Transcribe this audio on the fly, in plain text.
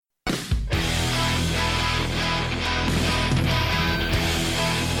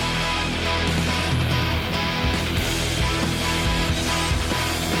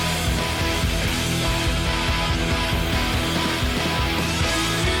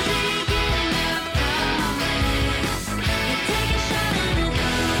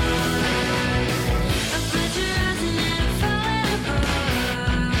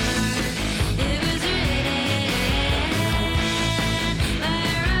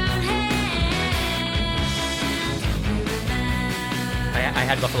I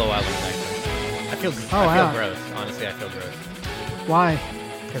had Buffalo Wild Wings actually. I feel gross. Honestly, I feel gross Why?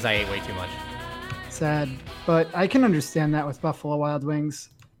 because I ate way too much. Sad. But I can understand that with Buffalo Wild Wings.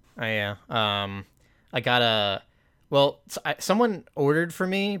 Yeah. I got someone ordered for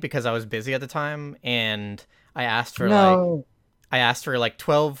me because I was busy at the time, and I asked for like No. I asked for like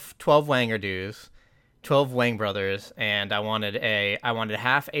 12 Wangerdoos, 12 Wang Brothers, and I wanted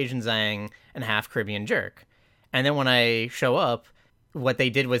half Asian Zhang and half Caribbean Jerk. And then when I show up, what they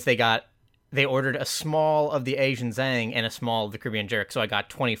did was they ordered a small of the Asian Zhang and a small of the Caribbean Jerk, so I got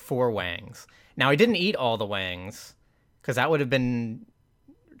 24 Wangs. Now I didn't eat all the Wangs because that would have been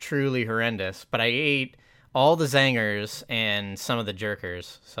truly horrendous, but I ate all the Zangers and some of the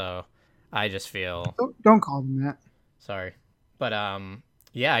Jerkers, so I just feel Don't call them that. sorry. But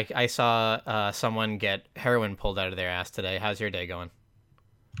yeah, I saw someone get heroin pulled out of their ass today. How's your day going?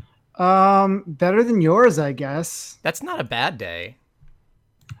 Better than yours, I guess. That's not a bad day.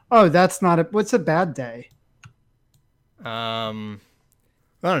 Oh, that's not a. What's a bad day? I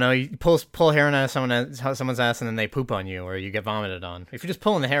don't know. You pull heroin out of someone's ass and then they poop on you, or you get vomited on. If you're just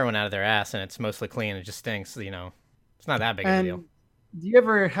pulling the heroin out of their ass and it's mostly clean, it just stinks. It's not that big of a deal. Do you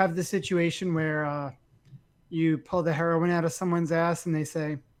ever have the situation where you pull the heroin out of someone's ass and they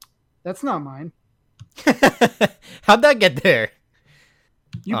say, "That's not mine. How'd that get there?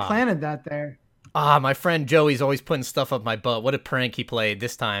 You planted that there." My friend Joey's always putting stuff up my butt. What a prank he played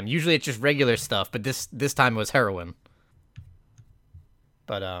this time. Usually it's just regular stuff, but this time it was heroin.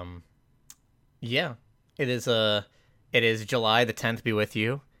 But yeah, it is July the 10th be with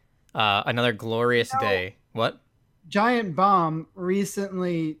you. Another glorious day. What? Giant Bomb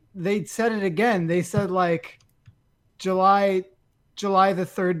recently, they said it again. They said like July the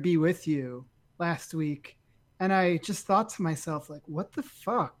 3rd be with you last week. And I just thought to myself, like, what the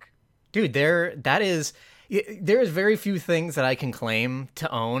fuck? Dude, there is very few things that I can claim to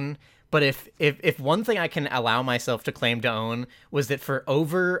own, but if one thing I can allow myself to claim to own was that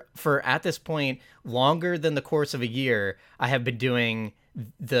for at this point longer than the course of a year, I have been doing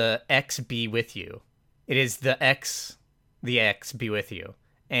the X be with you. It is the X be with you.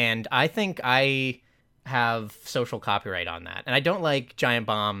 And I think I have social copyright on that. And I don't like Giant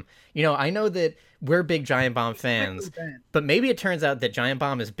Bomb. I know that we're big Giant Bomb fans, but maybe it turns out that Giant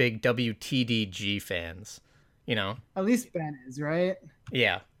Bomb is big WTDG fans, At least Ben is, right?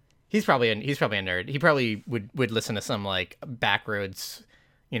 Yeah. He's probably a nerd. He probably would listen to some like Backroads,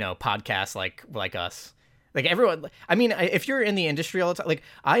 podcasts like us. Like everyone, I mean, if you're in the industry all the time, like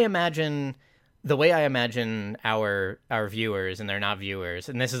the way I imagine our viewers, and they're not viewers,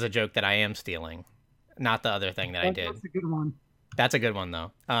 and this is a joke that I am stealing, not the other thing that I did. That's a good one. That's a good one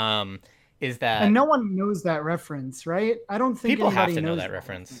though. Is that and no one knows that reference, right? I don't think people have to know that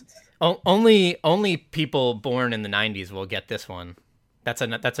reference. Only people born in the 90s will get this one. That's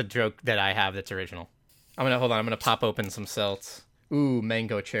a joke that I have that's original. I'm gonna pop open some Celts. Ooh,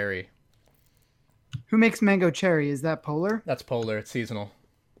 mango cherry. Who makes mango cherry? Is that Polar? That's Polar. It's seasonal.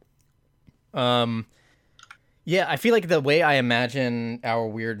 Yeah, I feel like the way I imagine our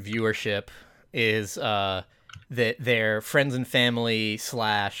weird viewership is that they're friends and family /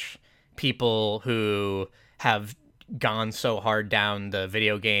 people who have gone so hard down the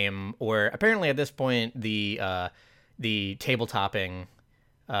video game, or apparently at this point the tabletopping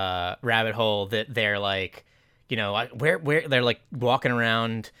rabbit hole, that they're like, where they're like walking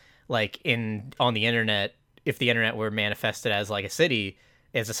around like on the internet, if the internet were manifested as like a city,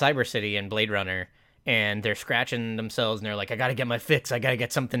 as a cyber city in Blade Runner, and they're scratching themselves and they're like, I gotta get my fix, I gotta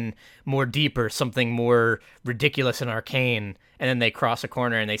get something more deeper, something more ridiculous and arcane. And then they cross a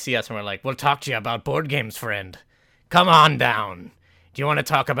corner and they see us and we're like, we'll talk to you about board games, friend. Come on down. Do you want to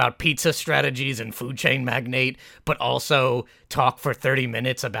talk about pizza strategies and food chain magnate, but also talk for 30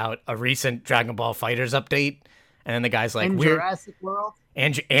 minutes about a recent Dragon Ball FighterZ update? And then the guy's like, Jurassic World?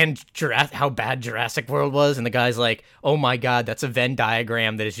 And how bad Jurassic World was, and the guy's like, oh my god, that's a Venn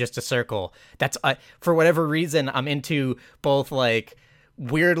diagram that is just a circle. That's for whatever reason, I'm into both like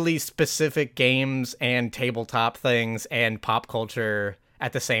weirdly specific games and tabletop things and pop culture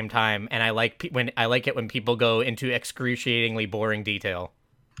at the same time, and I like it when people go into excruciatingly boring detail.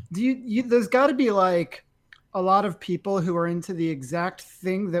 There's got to be like a lot of people who are into the exact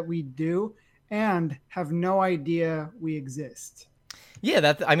thing that we do and have no idea we exist. Yeah,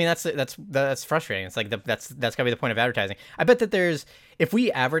 that's frustrating. It's like that's gotta be the point of advertising. I bet that if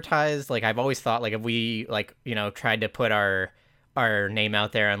we advertised, like I've always thought, like if we like tried to put our name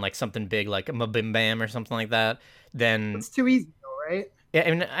out there on like something big like a Mabim Bam or something like that, then it's too easy though, right?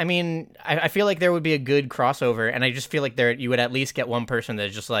 Yeah, I feel like there would be a good crossover, and I just feel like you would at least get one person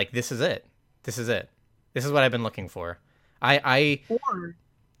that's just like, this is it. This is what I've been looking for. I Or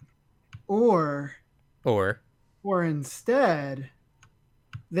or or or instead,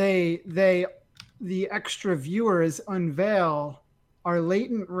 they the extra viewers unveil our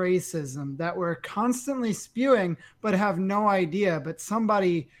latent racism that we're constantly spewing but have no idea, but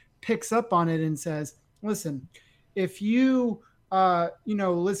somebody picks up on it and says, listen, if you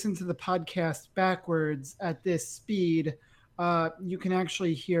listen to the podcast backwards at this speed, you can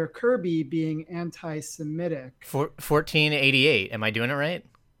actually hear Kirby being anti-Semitic. 1488. Am I doing it right?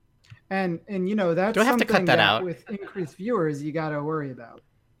 And Do that's I have to cut something that that out? with increased viewers you got to worry about.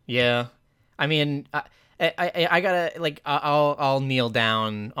 Yeah, I mean, I gotta like I'll kneel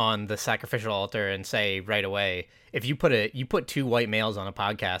down on the sacrificial altar and say right away, if you put two white males on a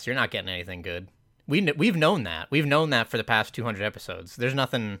podcast, you're not getting anything good. We've known that. We've known that for the past 200 episodes. There's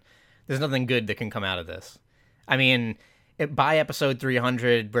nothing good that can come out of this. I mean, by episode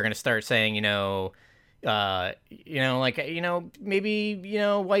 300, we're gonna start saying, maybe,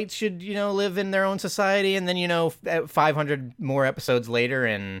 whites should, live in their own society, and then, 500 more episodes later,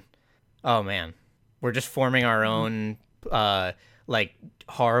 and oh man, we're just forming our own, like,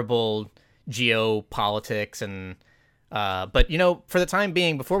 horrible geopolitics, and, but, for the time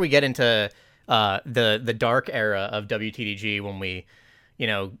being, before we get into, the dark era of WTDG, when we,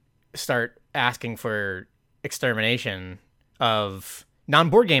 start asking for extermination of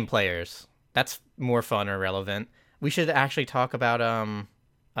non-board game players, that's more fun or relevant. We should actually talk about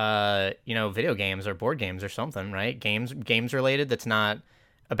video games or board games or something, right? Games related that's not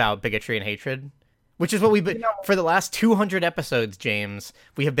about bigotry and hatred, which is what we've been for the last 200 episodes, James.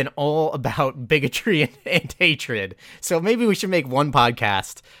 We have been all about bigotry and hatred. So maybe we should make one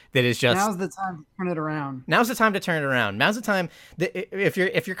podcast that is just Now's the time to turn it around. Now's the time to turn it around. Now's the time that if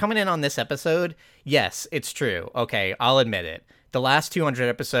you're coming in on this episode, yes, it's true. Okay, I'll admit it. The last 200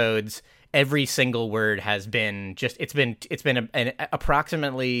 episodes, every single word has been just it's been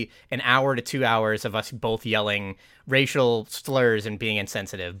approximately an hour to 2 hours of us both yelling racial slurs and being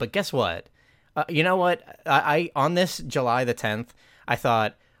insensitive. But guess what? You know what? I on this July the 10th, I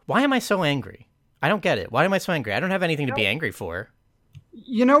thought, why am I so angry? I don't get it. Why am I so angry? I don't have anything to be angry for.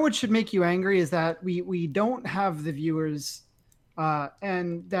 You know what should make you angry is that we don't have the viewers,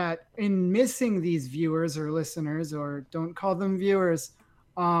 and that in missing these viewers or listeners, or don't call them viewers,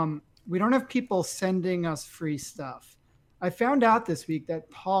 we don't have people sending us free stuff. I found out this week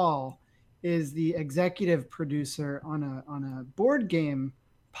that Paul is the executive producer on a board game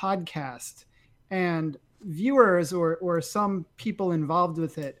podcast, and viewers or some people involved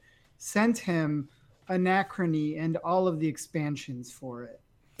with it sent him Anachrony and all of the expansions for it.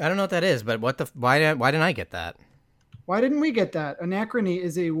 I don't know what that is, but why didn't I get that? Why didn't we get that? Anachrony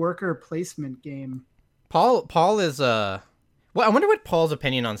is a worker placement game. Paul is well, I wonder what Paul's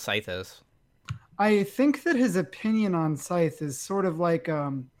opinion on Scythe is. I think that his opinion on Scythe is sort of like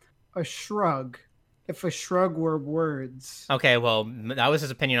a shrug, if a shrug were words. Okay, well, that was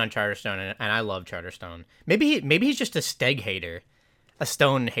his opinion on Charterstone, and I love Charterstone. Maybe he's just a Steg hater, a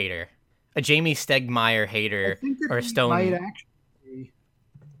Stone hater, a Jamie Stegmaier hater, or a Stone. Might actually.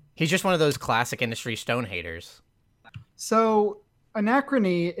 He's just one of those classic industry Stone haters. So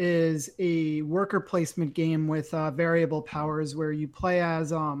Anachrony is a worker placement game with variable powers where you play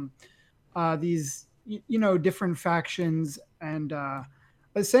as these different factions, and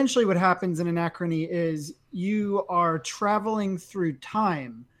essentially what happens in Anachrony is you are traveling through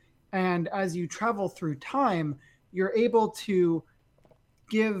time, and as you travel through time, you're able to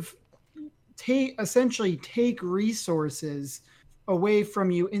essentially take resources away from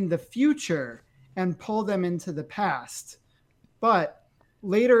you in the future and pull them into the past. But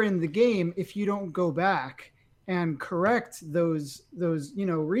later in the game, if you don't go back and correct those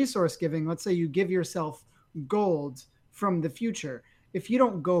resource giving, let's say you give yourself gold from the future, if you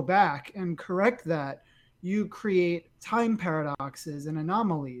don't go back and correct that, you create time paradoxes and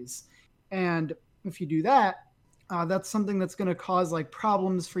anomalies. And if you do that, that's something that's going to cause like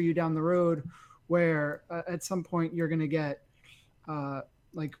problems for you down the road, where at some point you're going to get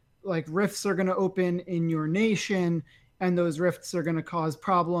like rifts are going to open in your nation, and those rifts are going to cause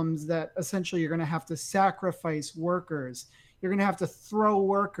problems that essentially you're going to have to sacrifice workers. You're going to have to throw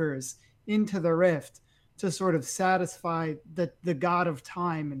workers into the rift to sort of satisfy the god of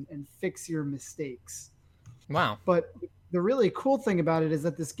time and fix your mistakes. Wow. But the really cool thing about it is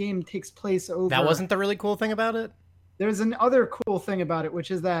that this game takes place over... That wasn't the really cool thing about it? There's another cool thing about it,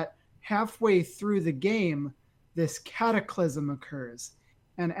 which is that halfway through the game, this cataclysm occurs.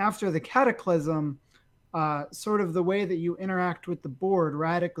 And after the cataclysm, sort of the way that you interact with the board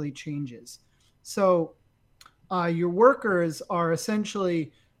radically changes. So your workers are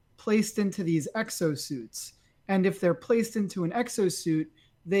essentially placed into these exosuits, And if they're placed into an exosuit,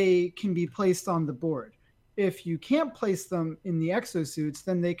 they can be placed on the board. If you can't place them in the exosuits,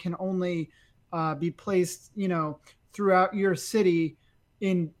 then they can only be placed, throughout your city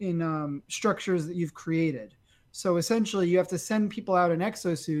in structures that you've created. So essentially, you have to send people out in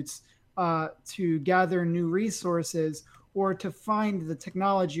exosuits to gather new resources or to find the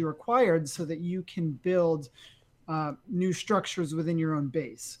technology required so that you can build new structures within your own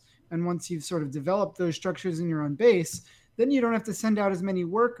base. And once you've sort of developed those structures in your own base, then you don't have to send out as many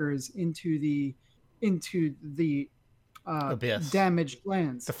workers into the Abyss, damaged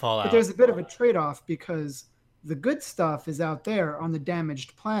lands. the But Fallout. there's a bit of a trade-off because the good stuff is out there on the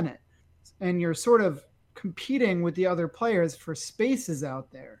damaged planet, and you're sort of competing with the other players for spaces out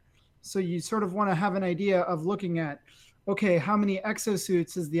there. So you sort of want to have an idea of looking at, okay, how many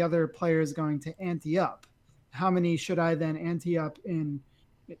exosuits is the other players going to ante up? How many should I then ante up in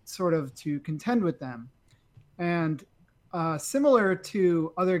sort of to contend with them? And similar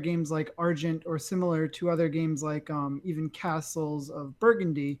to other games like Argent, or similar to other games like even Castles of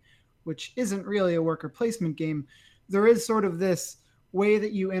Burgundy, which isn't really a worker placement game, there is sort of this way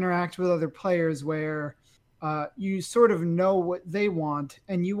that you interact with other players where you sort of know what they want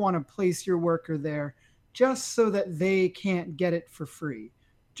and you want to place your worker there just so that they can't get it for free,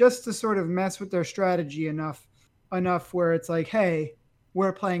 just to sort of mess with their strategy enough where it's like, hey,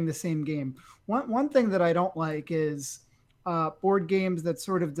 we're playing the same game. One thing that I don't like is board games that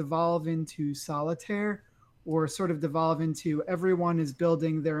sort of devolve into solitaire, or sort of devolve into everyone is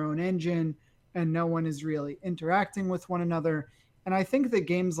building their own engine and no one is really interacting with one another. And I think that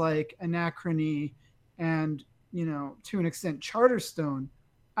games like Anachrony and, to an extent, Charterstone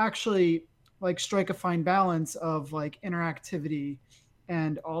actually like strike a fine balance of like interactivity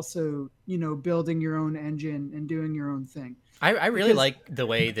and also, building your own engine and doing your own thing. I really Because like the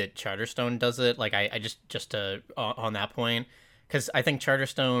way that Charterstone does it. Like I just on that point, because I think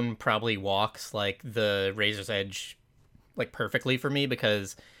Charterstone probably walks like the Razor's Edge like perfectly for me,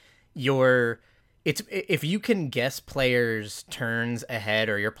 because you're it's if you can guess players' turns ahead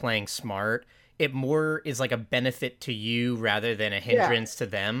or you're playing smart, it more is like a benefit to you rather than a yeah, hindrance to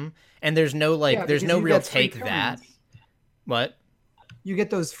them. And there's no like yeah, there's because no you real get free take that. turns. What? You get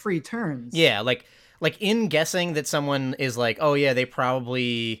those free turns. Yeah, like in guessing that someone is like, oh yeah, they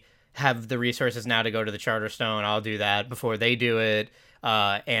probably have the resources now to go to the Charterstone. I'll do that before they do it.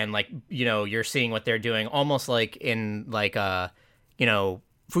 And like you're seeing what they're doing, almost like in like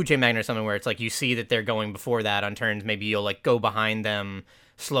Food Chain Magnet or something, where it's like you see that they're going before that on turns. Maybe you'll like go behind them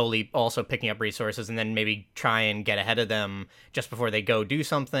slowly, also picking up resources, and then maybe try and get ahead of them just before they go do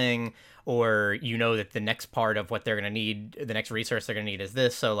something. Or that the next part of what they're going to need, the next resource they're going to need is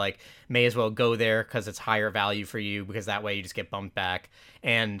this, so like may as well go there because it's higher value for you, because that way you just get bumped back.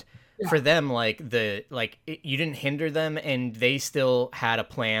 And Yeah. for them, you didn't hinder them, and they still had a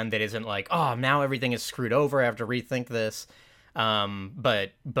plan that isn't like, oh, now everything is screwed over, I have to rethink this.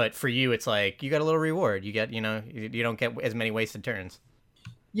 But for you, it's like you got a little reward. You get, you don't get as many wasted turns.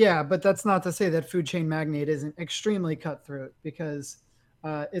 Yeah, but that's not to say that Food Chain Magnate isn't extremely cutthroat, because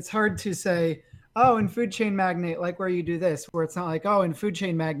it's hard to say, oh, in Food Chain Magnate, like where you do this, where it's not like, oh, in Food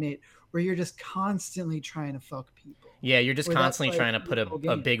Chain Magnate, where you're just constantly trying to fuck people. Yeah, you're just Where that's constantly like trying to the put whole a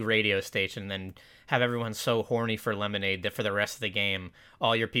game. big radio station, and then have everyone so horny for lemonade that for the rest of the game,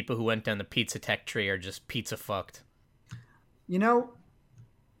 all your people who went down the pizza tech tree are just pizza fucked. You know,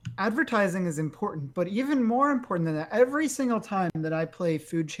 advertising is important, but even more important than that, every single time that I play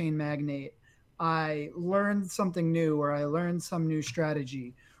Food Chain Magnate, I learn something new, or I learn some new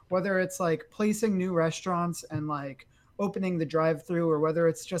strategy, whether it's like placing new restaurants and like opening the drive through, or whether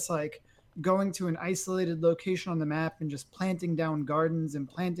it's just like going to an isolated location on the map and just planting down gardens and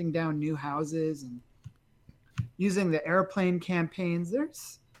planting down new houses and using the airplane campaigns.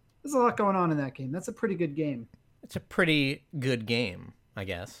 There's a lot going on in that game. That's a pretty good game. It's a pretty good game, I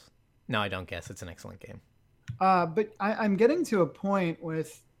guess. No, I don't guess. It's an excellent game. But I'm getting to a point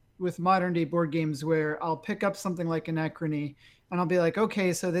with modern day board games where I'll pick up something like Anachrony and I'll be like,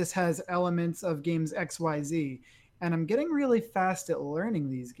 okay, so this has elements of games XYZ. And I'm getting really fast at learning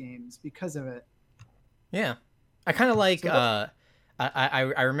these games because of it. Yeah, I kind of like. So that's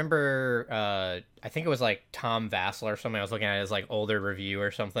I remember. I think it was like Tom Vassal or something. I was looking at his like older review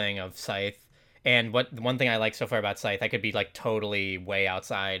or something of Scythe. And what one thing I like so far about Scythe, I could be like totally way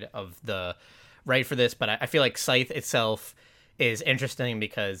outside of the right for this, but I feel like Scythe itself is interesting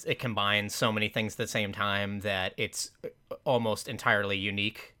because it combines so many things at the same time that it's almost entirely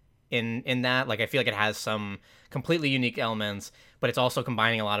unique in that. Like I feel like it has some completely unique elements, but it's also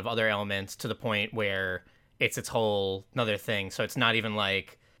combining a lot of other elements to the point where it's whole another thing. So it's not even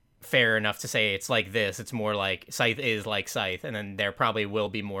like fair enough to say it's like this. It's more like Scythe is like Scythe, and then there probably will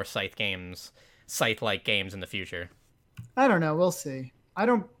be more Scythe-like games in the future. I don't know. We'll see. I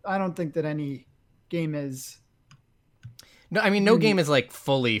don't think that any game is No, I mean no game unique. is like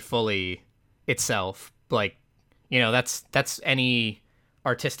fully itself. Like, that's any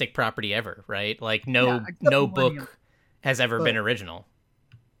artistic property ever, right? Like Yeah, no except no Millennium. book has ever been But original.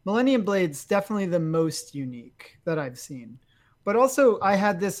 Millennium Blade's definitely the most unique that I've seen. But also, I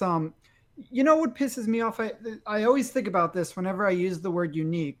had this. You know what pisses me off? I always think about this whenever I use the word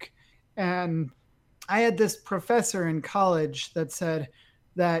unique, and I had this professor in college that said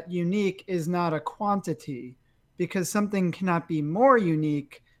that unique is not a quantity because something cannot be more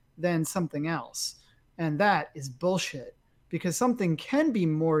unique than something else. And that is bullshit because something can be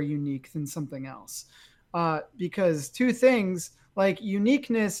more unique than something else. Because two things like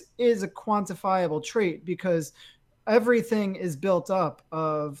uniqueness is a quantifiable trait because everything is built up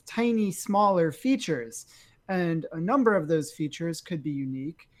of tiny, smaller features. And a number of those features could be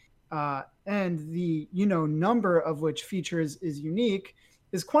unique and the number of which features is unique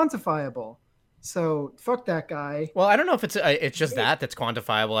is quantifiable. So fuck that guy. Well, I don't know if it's just that's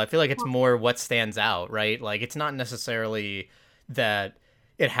quantifiable. I feel like it's more what stands out, right? Like it's not necessarily that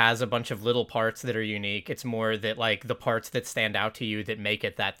it has a bunch of little parts that are unique. It's more that like the parts that stand out to you that make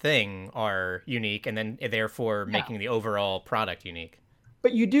it that thing are unique, and then therefore Yeah, making the overall product unique.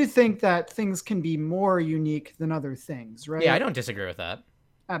 but you do think that things can be more unique than other things, Yeah, I right? don't disagree with that.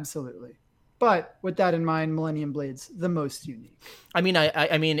 Absolutely. But with that in mind, Millennium Blade's the most unique. I mean,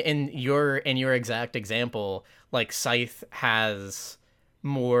 I mean, in your exact example, like Scythe has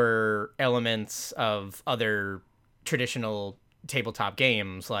more elements of other traditional tabletop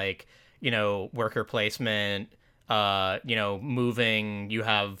games, like worker placement, moving. You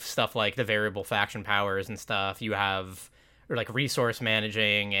have stuff like the variable faction powers and stuff. You have or like resource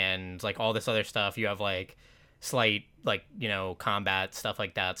managing and like all this other stuff. You have like slight like combat stuff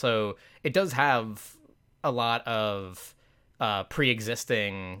like that. So it does have a lot of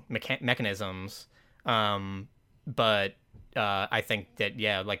pre-existing mechanisms, but I think that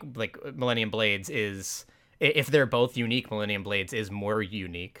yeah, like Millennium Blades is if they're both unique, Millennium Blades is more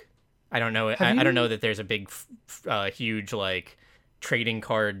unique. I don't know. Have I don't know you that there's a big, huge like trading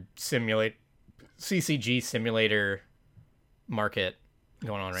card simulate CCG simulator market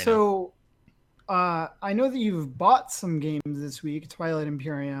going on right now. so I know that you've bought some games this week, Twilight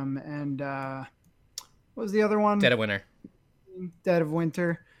Imperium and what was the other one? Dead of Winter. Dead of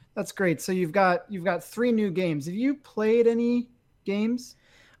Winter. That's great. So you've got three new games. Have you played any games?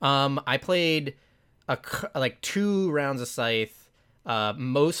 I played like 2 rounds of Scythe,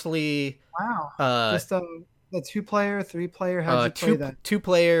 mostly Wow. uh Just the two player, three player. How'd you play that? two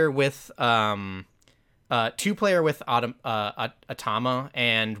player with 2 player with Atama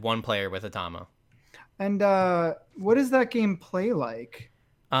and 1 player with Atama. And what does that game play like?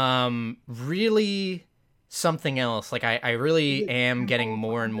 Really something else. Like I Is really it am getting simple to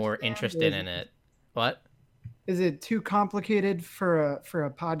more and more understand, or interested in it. What? is it too complicated for a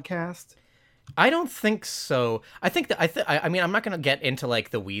podcast? I don't think so. I think that I mean I'm not gonna get into like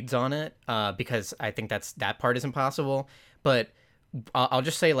the weeds on it because I think that part is impossible. But I'll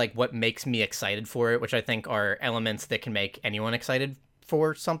just say like what makes me excited for it, which I think are elements that can make anyone excited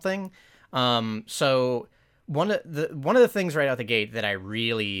for something. So one of the things right out the gate that I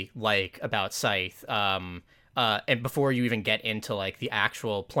really like about Scythe, and before you even get into like the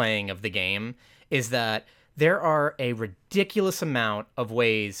actual playing of the game, is that there are a ridiculous amount of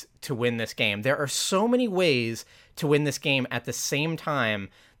ways to win this game. There are so many ways to win this game at the same time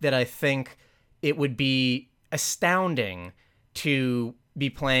that I think it would be astounding to be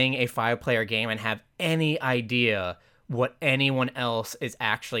playing a 5-player game and have any idea what anyone else is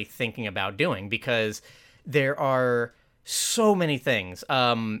actually thinking about doing because there are so many things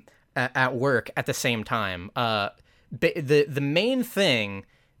at work at the same time. The main thing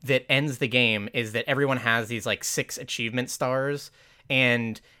that ends the game is that everyone has these like 6 achievement stars,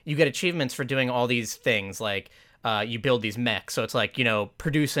 and you get achievements for doing all these things like you build these mechs. So it's like,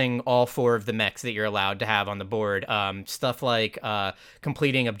 producing all 4 of the mechs that you're allowed to have on the board. Stuff like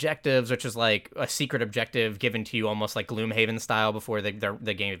completing objectives, which is like a secret objective given to you almost like Gloomhaven style before the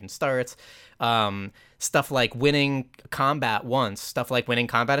game even starts. Stuff like winning combat once, stuff like winning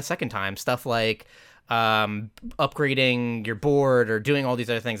combat a second time, stuff like upgrading your board or doing all these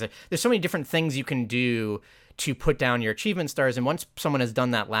other things. There's so many different things you can do to put down your achievement stars, and once someone has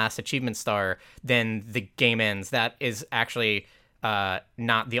done that last achievement star, then the game ends. That is actually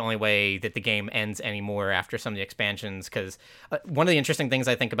not the only way that the game ends anymore after some of the expansions, because one of the interesting things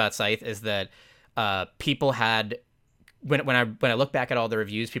I think about Scythe is that people had when I look back at all the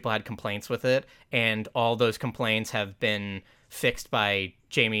reviews, people had complaints with it, and all those complaints have been fixed by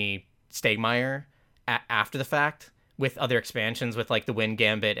Jamie Stegmaier after the fact, with other expansions, with like the Wind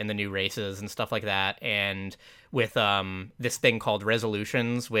Gambit and the new races and stuff like that, and with this thing called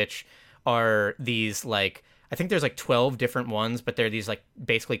resolutions, which are these like, I think there's like 12 different ones, but they're these like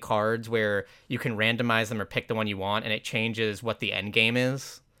basically cards where you can randomize them or pick the one you want, and it changes what the end game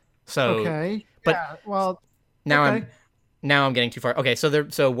is. So, Okay. but Yeah. Well. now Okay. I'm getting too far. Okay,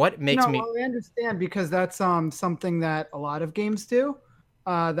 so what makes No, me. well, I understand because that's something that a lot of games do.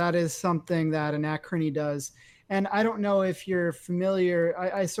 That is something that Anachrony does. And I don't know if you're familiar.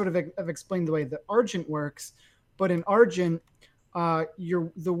 I sort of have explained the way that Argent works, but in Argent, the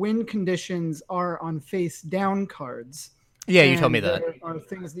win conditions are on face down cards, Yeah, you told me and that. there are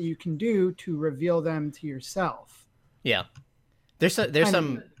things that you can do to reveal them to yourself. Yeah. There's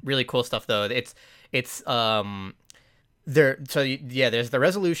some really cool stuff though. It's there. So yeah, there's the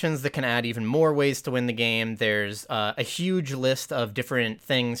resolutions that can add even more ways to win the game. There's a huge list of different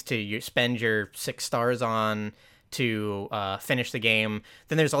things to spend your 6 stars on to finish the game.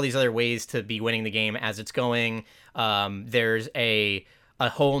 Then there's all these other ways to be winning the game as it's going. There's a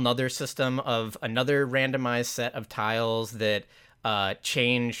whole nother system of another randomized set of tiles that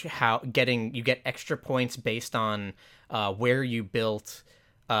change how you get extra points based on where you built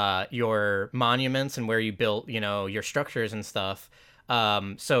your monuments and where you built, your structures and stuff.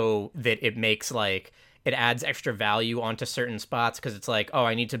 So that it makes like, it adds extra value onto certain spots, because it's like, oh,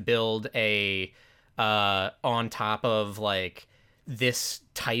 I need to build a on top of like this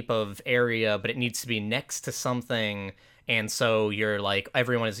type of area, but it needs to be next to something, and so you're like,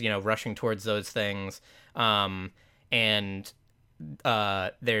 everyone is rushing towards those things. And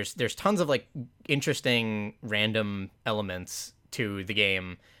there's tons of like interesting random elements to the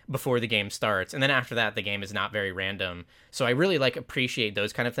game before the game starts, and then after that the game is not very random. So I really like appreciate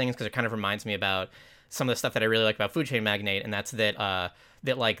those kind of things, because it kind of reminds me about some of the stuff that I really like about Food Chain Magnate, and that's that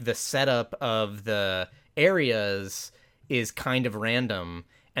like the setup of the areas is kind of random,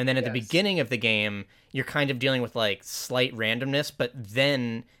 and then at the Yes. beginning of the game you're kind of dealing with like slight randomness, but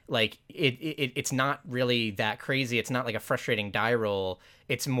then like it's not really that crazy. It's not like a frustrating die roll.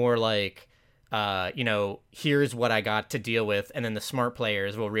 It's more like here's what I got to deal with, and then the smart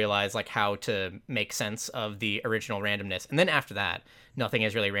players will realize like how to make sense of the original randomness, and then after that nothing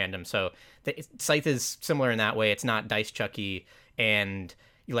is really random. So the Scythe is similar in that way. It's not dice chucky, and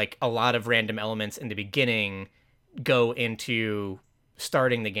like a lot of random elements in the beginning go into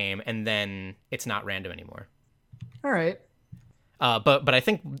starting the game, and then it's not random anymore. All right. But I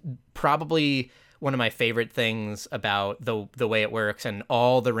think probably one of my favorite things about the way it works, and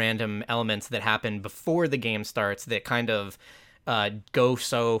all the random elements that happen before the game starts that kind of go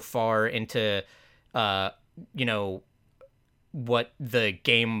so far into what the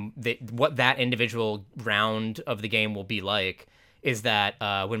game, what that individual round of the game will be like, is that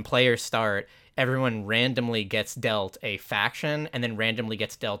when players start, everyone randomly gets dealt a faction and then randomly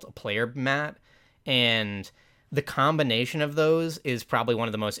gets dealt a player mat, and the combination of those is probably one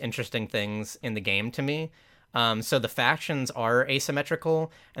of the most interesting things in the game to me. So the factions are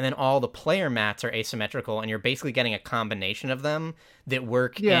asymmetrical, and then all the player mats are asymmetrical, and you're basically getting a combination of them that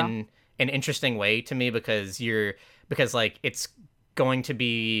work in an interesting way to me, because like it's going to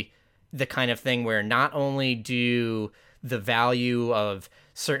be the kind of thing where not only do the value of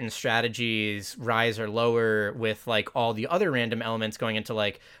certain strategies rise or lower with like all the other random elements going into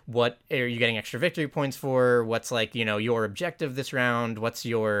like, what are you getting extra victory points for, what's like your objective this round, what's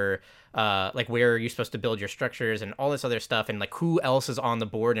your like where are you supposed to build your structures and all this other stuff, and like who else is on the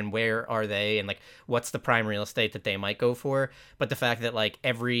board and where are they, and like what's the prime real estate that they might go for. But the fact that like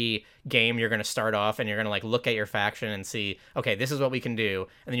every game you're going to start off and you're going to like look at your faction and see, okay, this is what we can do,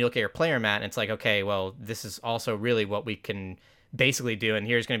 and then you look at your player mat and it's like, okay, well, this is also really what we can basically do, and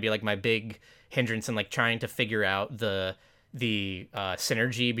here's going to be like my big hindrance in like trying to figure out the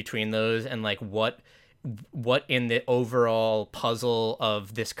synergy between those, and like what in the overall puzzle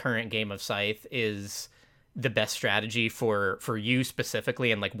of this current game of Scythe is the best strategy for you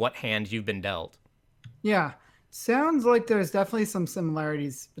specifically, and like what hand you've been dealt. Yeah. Sounds like there's definitely some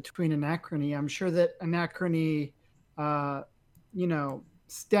similarities between Anachrony. I'm sure that Anachrony,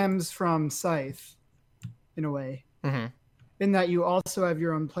 stems from Scythe in a way. Mm-hmm. In that you also have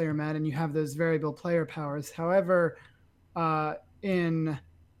your own player mat and you have those variable player powers. However, in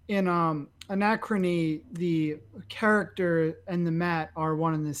Anachrony, the character and the mat are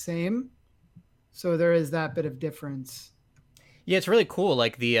one and the same, so there is that bit of difference. Yeah, it's really cool.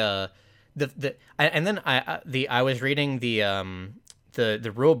 Like I was reading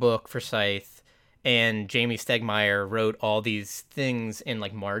the rule book for Scythe, and Jamie Stegmaier wrote all these things in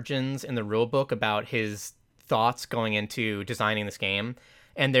like margins in the rule book about his thoughts going into designing this game.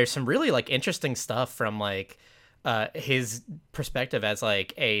 And there's some really like interesting stuff from like his perspective as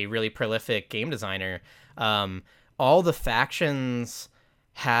like a really prolific game designer. All the factions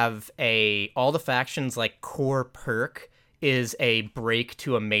all the factions like core perk is a break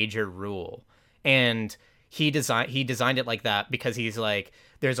to a major rule, and he designed it like that because he's like,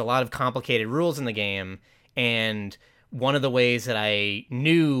 there's a lot of complicated rules in the game, and one of the ways that I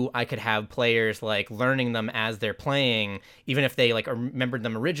knew I could have players like learning them as they're playing, even if they like remembered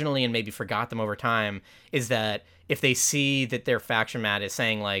them originally and maybe forgot them over time, is that if they see that their faction mat is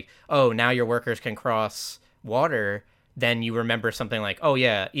saying like, oh, now your workers can cross water, then you remember something like, oh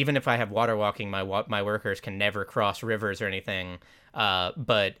yeah, even if I have water walking, my workers can never cross rivers or anything.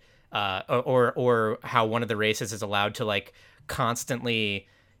 Or how one of the races is allowed to like constantly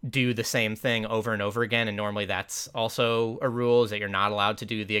do the same thing over and over again, and normally that's also a rule, is that you're not allowed to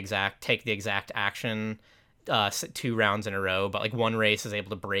take the exact action 2 rounds in a row, but like one race is able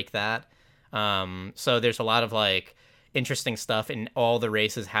to break that. So there's a lot of like interesting stuff in all the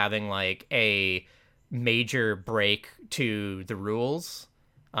races having like a major break to the rules,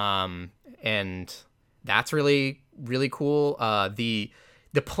 and that's really really cool.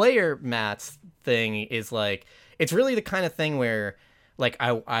 The player mats thing is like, it's really the kind of thing where like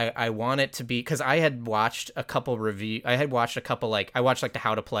I want it to be, because I watched like I watched like the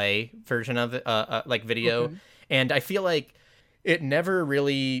how to play version of it, like video, okay. And I feel like it never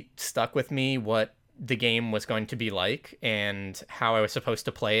really stuck with me what the game was going to be like and how I was supposed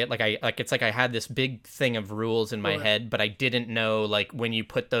to play it. It's like I had this big thing of rules in my head, but I didn't know like when you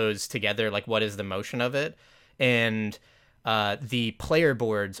put those together, like what is the motion of it. And the player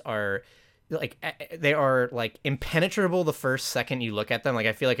boards are like, they are like impenetrable the first second you look at them. Like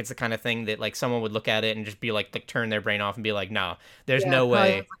I feel like it's the kind of thing that like someone would look at it and just be like turn their brain off and be like, no, there's no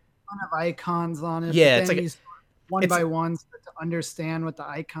way. Like a ton of icons on it. Yeah, it's like one by one to understand what the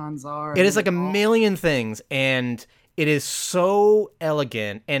icons are. It is like a million things, and it is so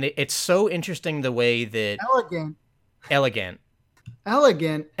elegant, and it's so interesting the way that elegant.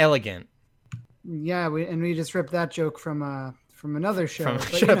 Yeah, we just ripped that joke from another show.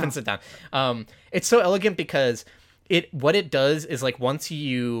 Shut up and sit down. It's so elegant because what it does is like, once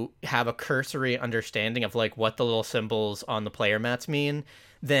you have a cursory understanding of like what the little symbols on the player mats mean,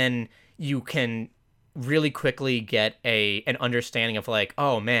 then you can really quickly get an understanding of like,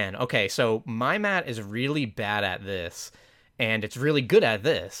 oh man, okay, so my mat is really bad at this and it's really good at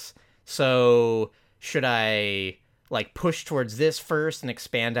this, so should I like push towards this first and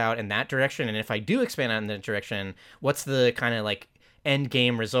expand out in that direction? And if I do expand out in that direction, what's the kind of like end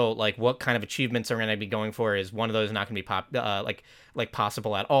game result? Like what kind of achievements are going to be going for? Is one of those not going to be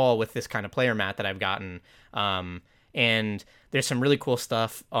possible at all with this kind of player mat that I've gotten? And there's some really cool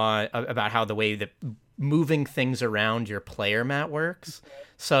stuff about how the way that moving things around your player mat works.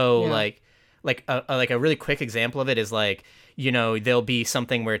 So yeah. like a really quick example of it is like, you know, there'll be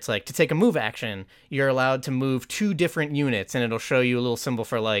something where it's like, to take a move action, you're allowed to move 2 different units, and it'll show you a little symbol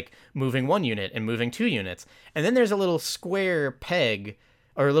for like moving 1 unit and moving 2 units. And then there's a little square peg,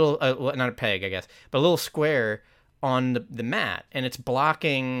 or a little not a peg, I guess, but a little square on the mat, and it's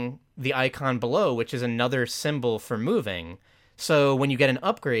blocking the icon below, which is another symbol for moving. So when you get an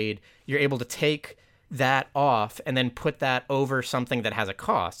upgrade, you're able to take that off and then put that over something that has a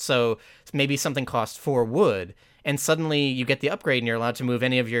cost. So maybe something costs 4 wood, and suddenly you get the upgrade and you're allowed to move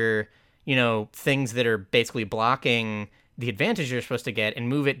any of your, you know, things that are basically blocking the advantage you're supposed to get, and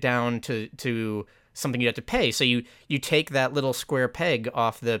move it down to something you have to pay. So you take that little square peg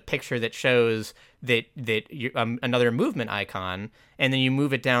off the picture that shows that another movement icon, and then you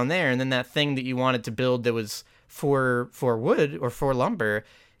move it down there, and then that thing that you wanted to build that was for wood or for lumber,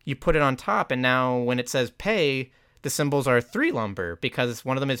 you put it on top, and now when it says pay, the symbols are 3 lumber because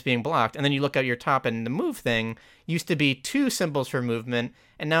one of them is being blocked. And then you look at your top, and the move thing used to be 2 symbols for movement,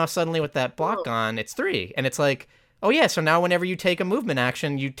 and now suddenly with that block on, it's 3. And it's like, oh yeah, so now whenever you take a movement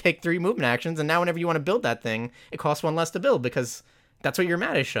action, you take 3 movement actions, and now whenever you want to build that thing, it costs 1 less to build because that's what your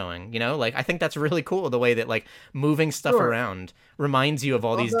mat is showing, you know? Like, I think that's really cool, the way that like moving stuff around reminds you of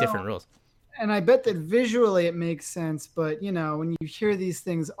all these different rules. And I bet that visually it makes sense, but you know, when you hear these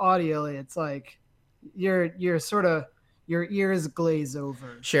things audially, it's like you're sort of, your ears glaze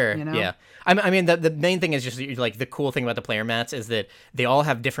over. Sure. You know? Yeah. I mean, the main thing is just like, the cool thing about the player mats is that they all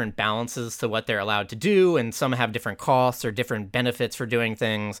have different balances to what they're allowed to do, and some have different costs or different benefits for doing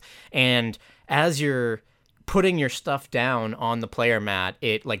things. And as you're putting your stuff down on the player mat,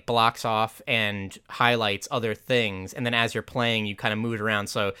 it like blocks off and highlights other things, and then as you're playing you kind of move it around,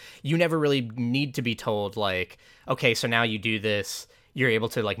 so you never really need to be told like, okay, so now you do this, you're able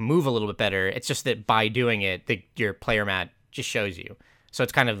to like move a little bit better. It's just that by doing it, your player mat just shows you. So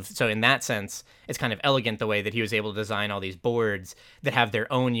it's kind of, so in that sense, it's kind of elegant the way that he was able to design all these boards that have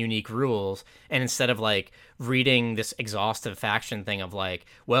their own unique rules. And instead of like reading this exhaustive faction thing of like,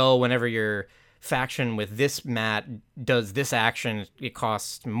 well, whenever your faction with this mat does this action, it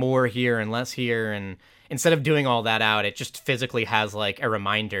costs more here and less here. And instead of doing all that out, it just physically has like a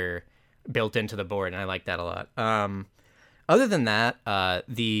reminder built into the board. And I like that a lot. Other than that,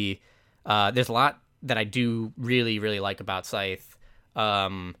 there's a lot that I do really, really like about Scythe.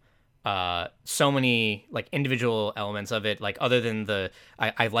 So many like individual elements of it, like other than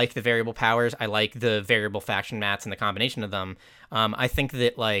I like the variable powers, I like the variable faction mats and the combination of them. I think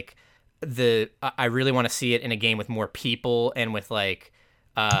that like I really want to see it in a game with more people and with like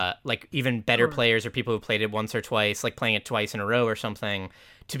even better players or people who played it once or twice, like playing it twice in a row or something,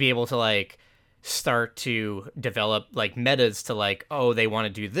 to be able to like start to develop like metas to like, oh, they want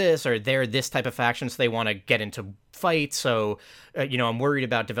to do this, or they're this type of faction, so they want to get into fights. So I'm worried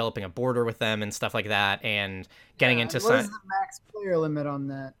about developing a border with them and stuff like that, and getting into what is the max player limit on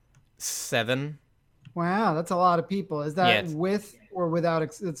that? 7. Wow, that's a lot of people. Is that with or without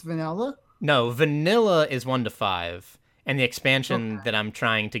it's vanilla? No, vanilla is 1 to 5, and the expansion that I'm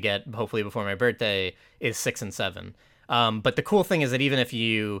trying to get hopefully before my birthday is 6 and 7. But the cool thing is that even if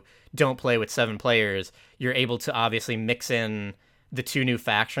you don't play with 7 players, you're able to obviously mix in the 2 new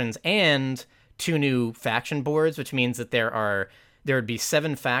factions and 2 new faction boards, which means that there would be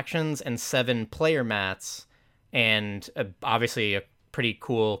 7 factions and 7 player mats, and obviously a pretty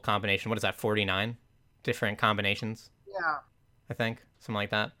cool combination. What is that, 49 different combinations? Yeah, I think something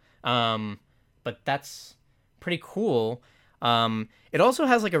like that. But that's pretty cool. It also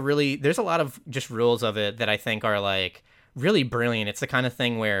has like there's a lot of just rules of it that I think are like really brilliant. It's the kind of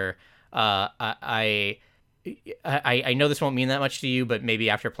thing where I know this won't mean that much to you, but maybe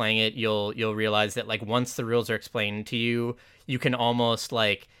after playing it, you'll realize that like once the rules are explained to you, you can almost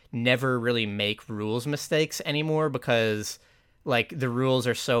like never really make rules mistakes anymore, because like the rules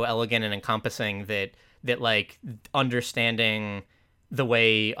are so elegant and encompassing that like understanding the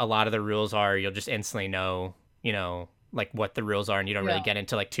way a lot of the rules are, you'll just instantly know, like what the rules are, and you don't really get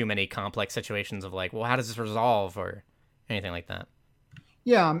into like too many complex situations of like, well, how does this resolve or anything like that.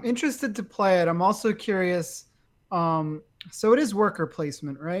 Yeah, I'm interested to play it. I'm also curious. So it is worker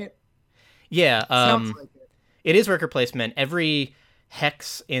placement, right? Yeah, Sounds like it. It is worker placement. Every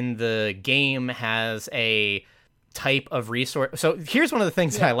hex in the game has a type of resource. So here's one of the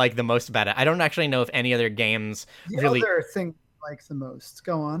things that I like the most about it. I don't actually know if any other games really. Other thing I like the most.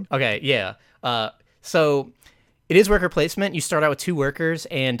 Go on. Okay, yeah. So it is worker placement. You start out with 2 workers,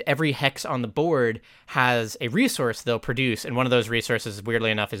 and every hex on the board has a resource they'll produce. And one of those resources,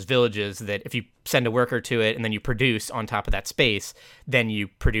 weirdly enough, is villages, that if you send a worker to it and then you produce on top of that space, then you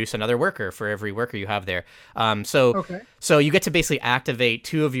produce another worker for every worker you have there. So you get to basically activate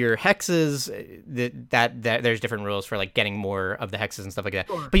 2 of your hexes. That there's different rules for like getting more of the hexes and stuff like that.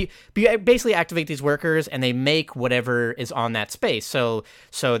 Sure. But you basically activate these workers, and they make whatever is on that space. So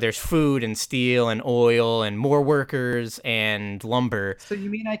there's food and steel and oil and more workers and lumber. So you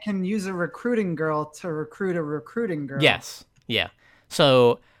mean I can use a recruiting girl to recruit a recruiting girl? Yes. Yeah.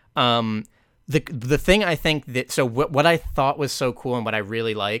 So the thing I think that, so what I thought was so cool and what I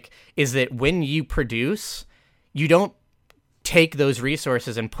really like is that when you produce, you don't take those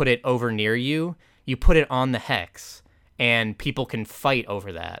resources and put it over near you. You put it on the hex, and people can fight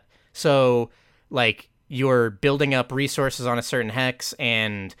over that. So like you're building up resources on a certain hex,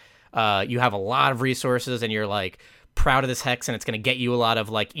 and you have a lot of resources, and you're like proud of this hex, and it's going to get you a lot of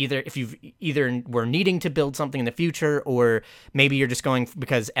like, either if you've were needing to build something in the future, or maybe you're just going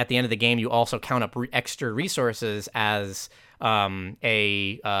because at the end of the game you also count up extra resources as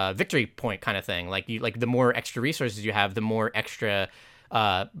a victory point kind of thing. Like the more extra resources you have, the more extra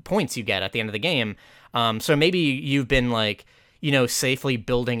points you get at the end of the game. So maybe you've been like, safely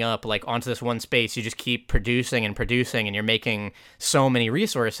building up like onto this one space. You just keep producing and producing, and you're making so many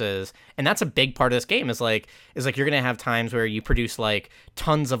resources. And that's a big part of this game is like you're going to have times where you produce like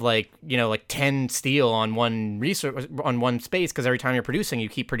tons of like 10 steel on one resource on one space, because every time you're producing, you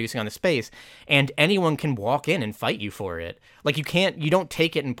keep producing on the space, and anyone can walk in and fight you for it. Like you don't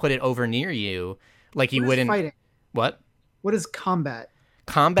take it and put it over near you like you wouldn't. Fighting? What is combat?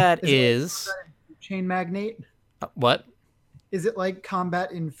 Combat is like chain magnate. What? Is it like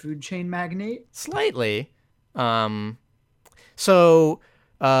combat in Food Chain Magnate? Slightly. So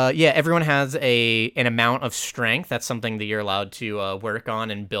Yeah, everyone has an amount of strength. That's something that you're allowed to work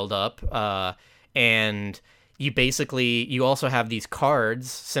on and build up. And you also have these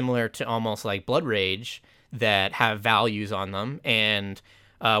cards similar to almost like Blood Rage that have values on them. And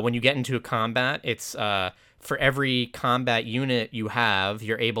when you get into a combat, it's for every combat unit you have,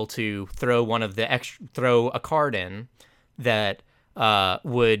 you're able to throw a card in that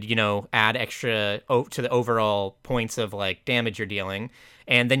would add extra to the overall points of like damage you're dealing,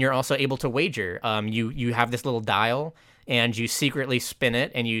 and then you're also able to wager. You have this little dial, and you secretly spin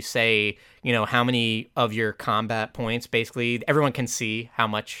it, and you say how many of your combat points. Basically, everyone can see how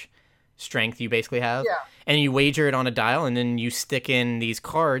much strength you basically have, Yeah. and you wager it on a dial, and then you stick in these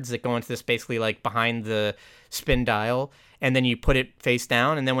cards that go into this basically like behind the spin dial, and then you put it face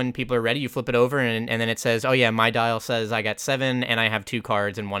down, and then when people are ready, you flip it over, and then it says, oh yeah, my dial says I got 7, and I have 2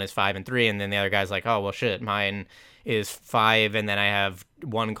 cards, and one is 5 and 3, and then the other guy's like, oh well shit, mine is 5, and then I have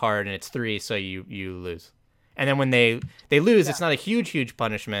 1 card, and it's 3, so you lose. And then when they lose, Yeah. it's not a huge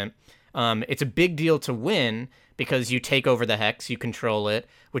punishment. It's a big deal to win because you take over the hex, you control it,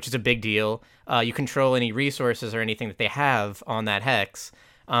 which is a big deal. You control any resources or anything that they have on that hex,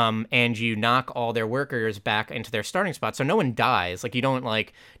 and you knock all their workers back into their starting spot, so no one dies. Like you don't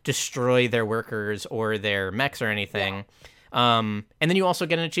like destroy their workers or their mechs or anything. And then you also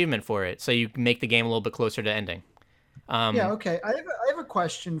get an achievement for it, so you make the game a little bit closer to ending. Yeah. Okay. I have a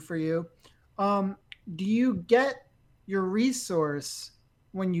question for you. Um, do you get your resource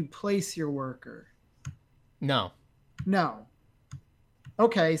when you place your worker? No. No.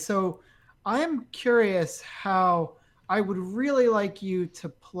 Okay. So I'm curious how I would really like you to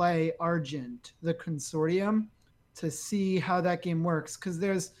play Argent, the Consortium, to see how that game works because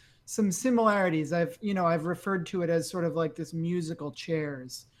there's some similarities. I've referred to it as sort of like this musical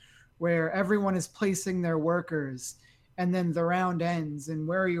chairs where everyone is placing their workers and then the round ends and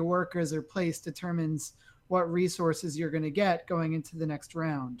where your workers are placed determines what resources you're going to get going into the next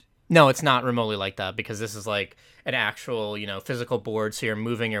round. No, it's not remotely like that because this is like an actual, physical board. So you're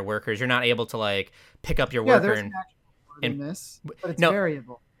moving your workers. You're not able to like pick up your Yeah, worker there's an actual word in and this, but it's no,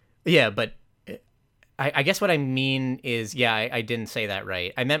 variable. yeah, but I guess what I mean is, yeah, I didn't say that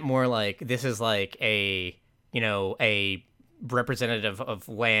right. I meant more like this is like a representative of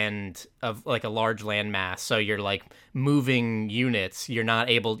land, of like a large land mass. So you're like moving units. You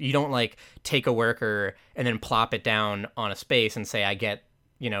don't like take a worker and then plop it down on a space and say, I get,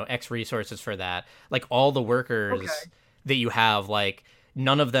 X resources for that. Like all the workers Okay. that you have, like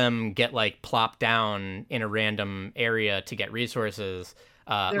none of them get like plopped down in a random area to get resources.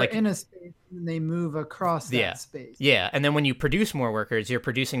 They're Like in a space and they move across yeah. that space. Yeah. And then when you produce more workers, you're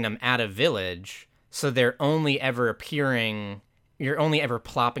producing them at a village. So you're only ever plopping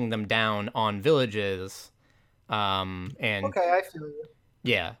them down on villages. And Okay, I feel you.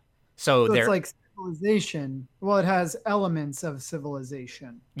 yeah. So So it's they're, like civilization. Well, it has elements of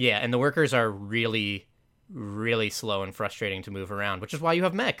civilization. yeah. And the workers are really, really slow and frustrating to move around, which is why you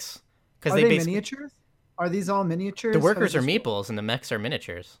have mechs. Because Are they they basically, miniatures? Are these all the miniatures? How workers does are this work? meeples and the mechs are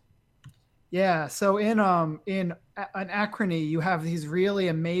miniatures. Yeah, so in an Acrony, you have these really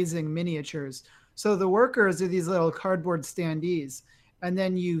amazing miniatures. So the workers are these little cardboard standees, and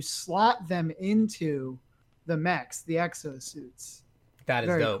then you slot them into the mechs, the exosuits. That is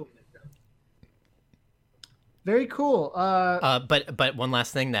Very dope. cool. Very cool. But one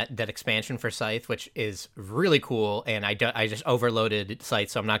last thing, that expansion for Scythe, which is really cool, and I just overloaded Scythe,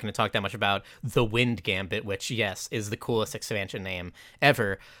 so I'm not going to talk that much about the Wind Gambit, which yes is the coolest expansion name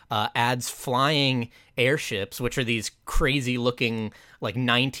ever. Adds flying airships, which are these crazy looking like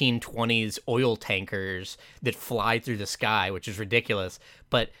 1920s oil tankers that fly through the sky, which is ridiculous.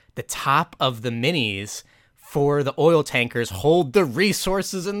 But the top of the minis for the oil tankers hold the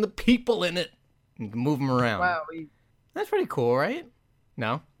resources and the people in it. You can move them around. Wow. That's pretty cool, right?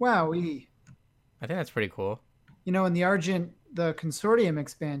 No, Wow. I think that's pretty cool. In the Argent, the Consortium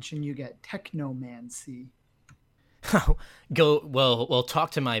expansion, you get Technomancy. Well, talk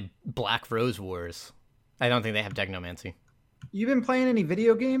to my Black Rose Wars. I don't think they have technomancy. You've been playing any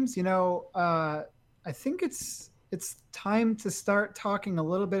video games? I think it's time to start talking a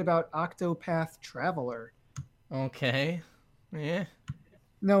little bit about Octopath Traveler. Okay, yeah.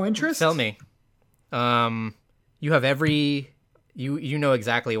 No interest? Tell me. You have you know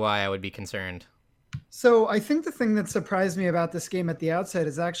exactly why I would be concerned. So I think the thing that surprised me about this game at the outset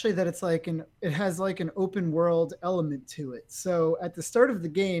is actually that it has like an open world element to it. So at the start of the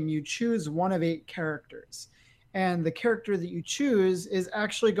game, you choose one of 8 characters, and the character that you choose is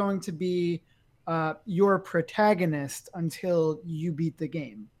actually going to be your protagonist until you beat the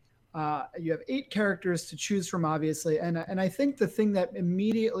game. You have 8 characters to choose from, obviously, and I think the thing that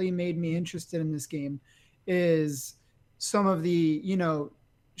immediately made me interested in this game is some of the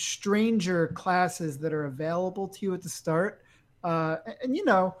stranger classes that are available to you at the start. And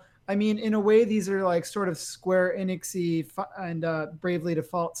I mean, in a way, these are like sort of Square Enixy and Bravely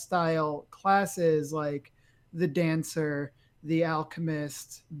Default style classes, like the Dancer, the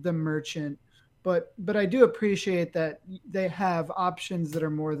Alchemist, the Merchant. But I do appreciate that they have options that are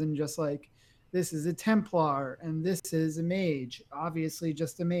more than just like this is a Templar and this is a mage, obviously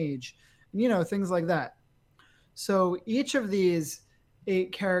just a mage, things like that. So each of these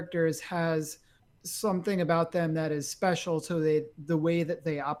 8 characters has something about them that is special to the way that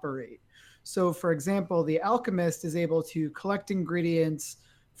they operate. So, for example, the alchemist is able to collect ingredients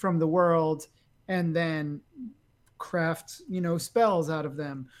from the world and then craft, spells out of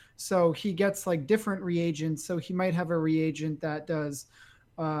them. So he gets like different reagents. So he might have a reagent that does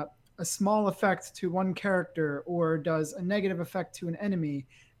uh, a small effect to one character or does a negative effect to an enemy.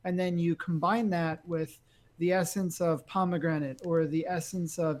 And then you combine that with the essence of pomegranate or the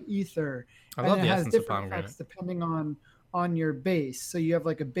essence of ether, I and love it the has essence of different effects pomegranate. depending on your base. So you have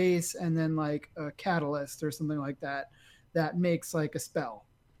like a base and then like a catalyst or something like that that makes like a spell.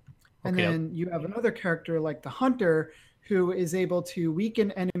 And Okay. then you have another character like the hunter who is able to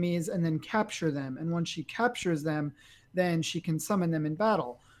weaken enemies and then capture them. And once she captures them, then she can summon them in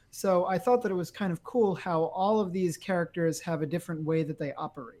battle. So I thought that it was kind of cool how all of these characters have a different way that they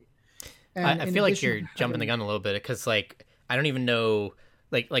operate. And I in feel like addition you're to jumping the having, gun a little bit because like I don't even know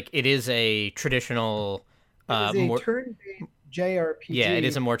like it is a traditional it is a more turn-based yeah, it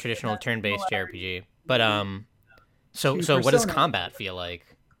is JRPG, a more it traditional has turn-based JRPG. But similarities to so what does Persona. combat feel like?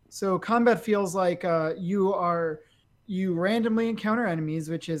 So combat feels like you randomly encounter enemies,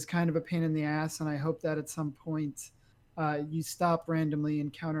 which is kind of a pain in the ass, and I hope that at some point you stop randomly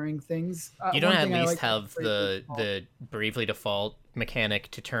encountering things. You don't One at thing I least like about have Bravely Default, the bravely default mechanic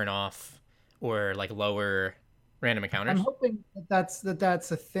to turn off or like lower random I'm encounters. hoping that's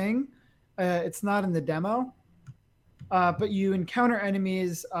a thing. It's not in the demo, but you encounter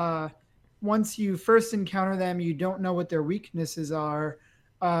enemies. Once you first encounter them, you don't know what their weaknesses are.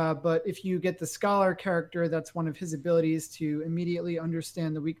 But if you get the scholar character, that's one of his abilities to immediately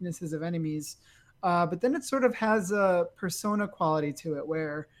understand the weaknesses of enemies. But then it sort of has a persona quality to it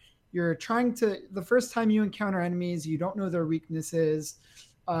where you're trying to, the first time you encounter enemies, you don't know their weaknesses.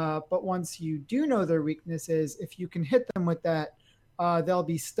 But once you do know their weaknesses, if you can hit them with that, they'll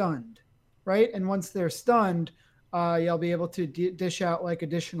be stunned, right? And once they're stunned, you'll be able to dish out like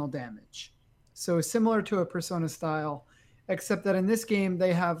additional damage. So similar to a Persona style, except that in this game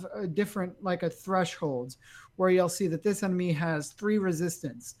they have a different like a threshold where you'll see that this enemy has 3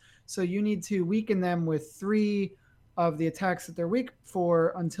 resistance. So you need to weaken them with 3 of the attacks that they're weak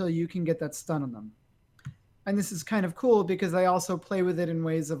for until you can get that stun on them. And this is kind of cool because I also play with it in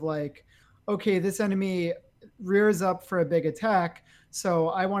ways of like, okay, this enemy rears up for a big attack, so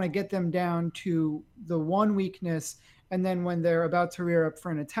I want to get them down to the one weakness, and then when they're about to rear up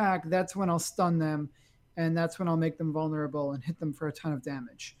for an attack, that's when I'll stun them, and that's when I'll make them vulnerable and hit them for a ton of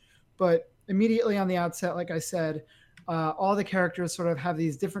damage. But immediately on the outset, like I said, all the characters sort of have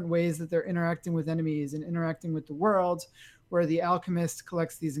these different ways that they're interacting with enemies and interacting with the world, where the alchemist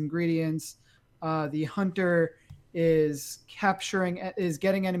collects these ingredients, the hunter is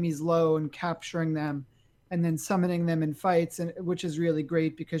getting enemies low and capturing them and then summoning them in fights, and which is really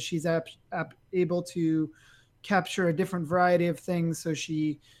great because she's able to capture a different variety of things. So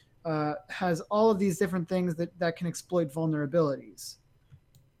she has all of these different things that can exploit vulnerabilities.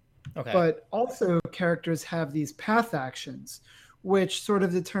 Okay. But also, characters have these path actions, which sort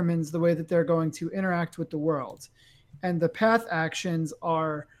of determines the way that they're going to interact with the world. And the path actions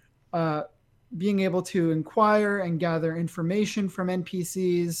are uh, being able to inquire and gather information from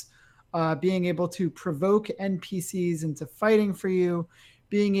NPCs, being able to provoke NPCs into fighting for you,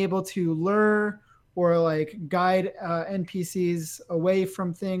 being able to lure or like guide NPCs away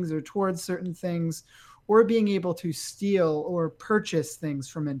from things or towards certain things, or being able to steal or purchase things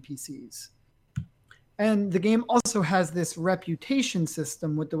from NPCs. And the game also has this reputation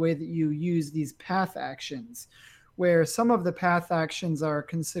system with the way that you use these path actions, where some of the path actions are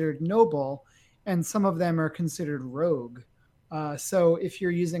considered noble and some of them are considered rogue. So if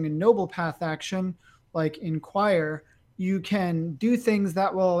you're using a noble path action like Inquire, you can do things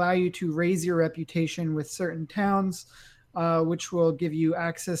that will allow you to raise your reputation with certain towns, which will give you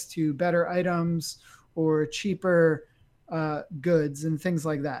access to better items or cheaper goods and things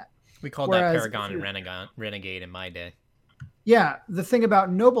like that. We called that Whereas if Paragon and you're Renegade in my day. Yeah, the thing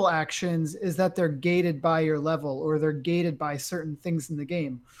about noble actions is that they're gated by your level or they're gated by certain things in the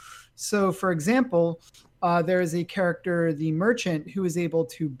game. So, for example, there is a character, the merchant, who is able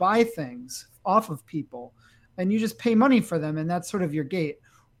to buy things off of people, and you just pay money for them, and that's sort of your gate.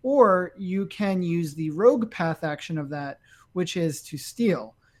 Or you can use the rogue path action of that, which is to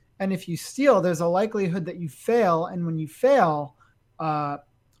steal. And if you steal, there's a likelihood that you fail, and when you fail, uh,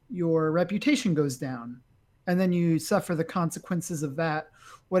 your reputation goes down, and then you suffer the consequences of that,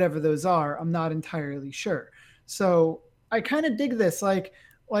 whatever those are. I'm not entirely sure. So I kind of dig this. Like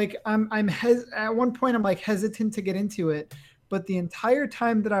at one point I'm like hesitant to get into it, but the entire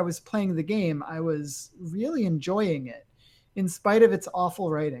time that I was playing the game, I was really enjoying it, in spite of its awful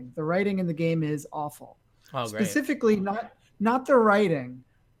writing. The writing in the game is awful. Oh, great. Specifically, not the writing,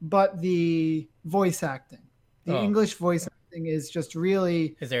 but the voice acting. The Oh, English voice acting is just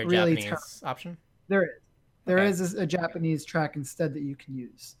really, is there a really Japanese terrible. option? There is. There Okay. is a Japanese track instead that you can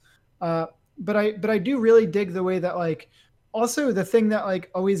use. Uh, but I do really dig the way that, like, also the thing that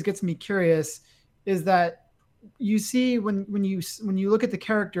like always gets me curious is that you see when you look at the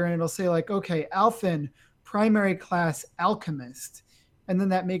character and it'll say like, okay, Alphen, primary class alchemist, and then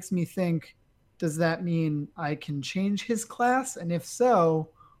that makes me think, does that mean I can change his class? And if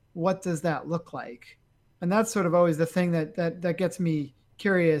so, what does that look like? And that's sort of always the thing that gets me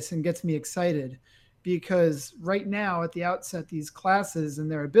curious and gets me excited, because right now at the outset, these classes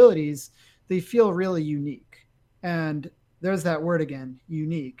and their abilities, they feel really unique. And there's that word again,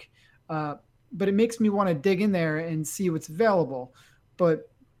 unique. But it makes me want to dig in there and see what's available.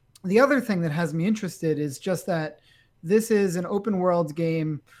 But the other thing that has me interested is just that this is an open world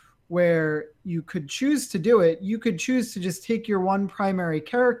game where you could choose to do it. You could choose to just take your one primary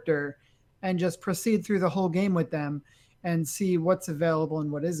character and just proceed through the whole game with them and see what's available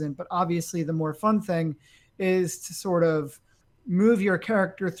and what isn't. But obviously, the more fun thing is to sort of move your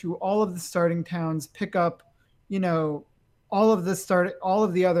character through all of the starting towns, pick up, you know, all of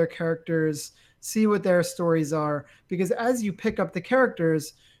the other characters, see what their stories are, because as you pick up the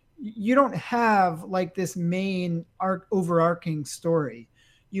characters, you don't have like this main overarching story.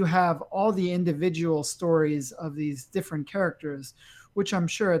 You have all the individual stories of these different characters, which I'm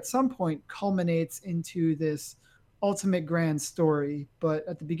sure at some point culminates into this ultimate grand story. But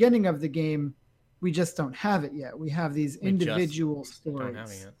at the beginning of the game, we just don't have it yet. We have these We just individual don't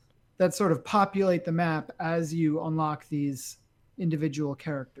have it stories yet. that sort of populate the map as you unlock these individual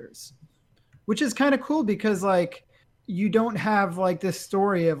characters, which is kind of cool because like you don't have like this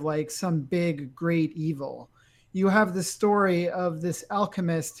story of like some big great evil. You have the story of this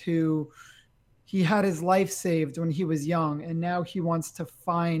alchemist who he had his life saved when he was young, and now he wants to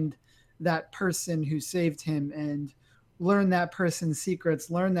find that person who saved him and learn that person's secrets,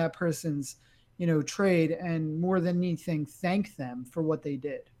 learn that person's, trade, and more than anything thank them for what they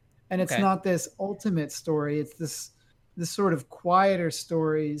did. And it's Okay. not this ultimate story, it's this sort of quieter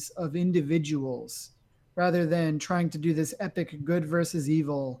stories of individuals, rather than trying to do this epic good versus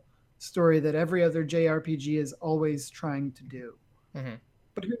evil story that every other JRPG is always trying to do. Hmm.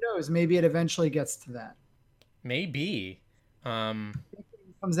 But who knows? Maybe it eventually gets to that. Maybe. Um, It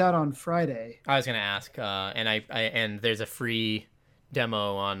comes out on Friday. I was gonna ask, and there's a free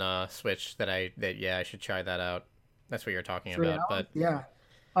demo on Switch that yeah, I should try that out. That's what you're talking Three about. hours? But Yeah.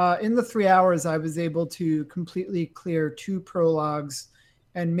 In the 3 hours, I was able to completely clear two prologues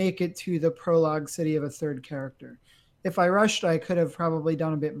and make it to the prologue city of a third character. If I rushed, I could have probably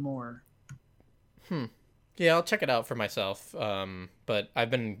done a bit more. hmm, yeah, I'll check it out for myself. But I've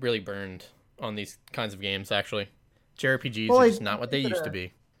been really burned on these kinds of games actually. JRPGs Well, are I just not what they give it used to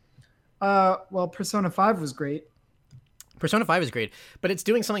be. well, Persona 5 was great. Persona 5 is great, but it's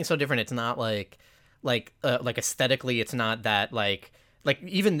doing something so different. It's not like aesthetically it's not that like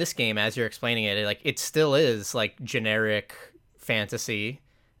even this game as you're explaining it, like it still is like generic fantasy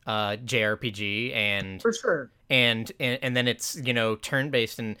JRPG For sure. and then it's turn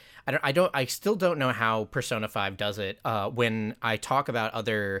based and I still don't know how Persona 5 does it. When I talk about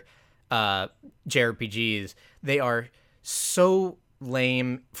other JRPGs, they are so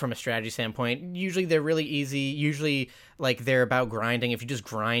lame from a strategy standpoint. Usually they're really easy. Usually like they're about grinding. If you just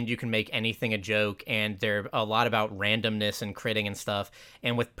grind, you can make anything a joke, and they're a lot about randomness and critting and stuff.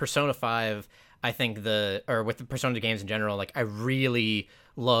 And with Persona 5, I think or with the Persona games in general, like I really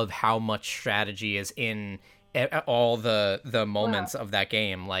love how much strategy is in all the Wow. moments of that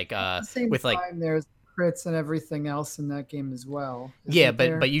game. Like At the same with like time, there's crits and everything else in that game as well, yeah, isn't but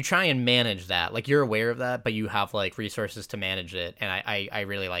there? you try and manage that. Like you're aware of that, but you have like resources to manage it, and I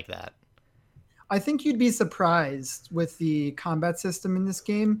really like that. I think you'd be surprised with the combat system in this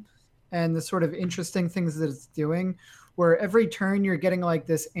game and the sort of interesting things that it's doing, where every turn you're getting like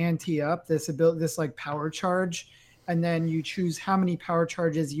this ante up, this ability, this like power charge, and then you choose how many power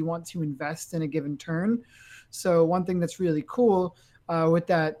charges you want to invest in a given turn. So one thing that's really cool with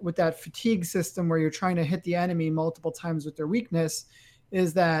that fatigue system where you're trying to hit the enemy multiple times with their weakness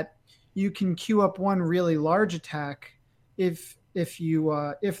is that you can queue up one really large attack if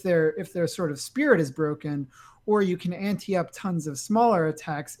their sort of spirit is broken, or you can ante up tons of smaller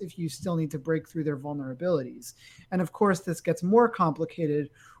attacks if you still need to break through their vulnerabilities. And of course, this gets more complicated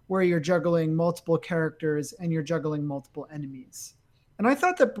where you're juggling multiple characters and you're juggling multiple enemies. And I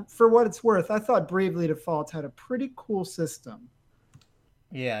thought that, for what it's worth, I thought Bravely Default had a pretty cool system.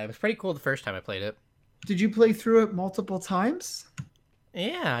 Yeah, it was pretty cool the first time I played it. Did you play through it multiple times?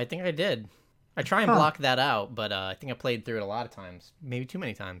 Yeah, I think I did. I try and Huh. block that out, but I think I played through it a lot of times, maybe too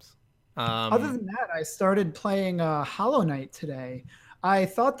many times. Other than that, I started playing Hollow Knight today. I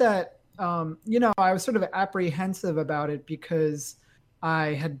thought that, I was sort of apprehensive about it because I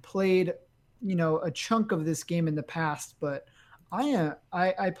had played, a chunk of this game in the past, but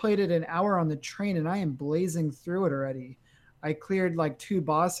I played it an hour on the train and I am blazing through it already. I cleared like two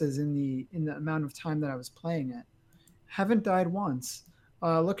bosses in the amount of time that I was playing it. Haven't died once.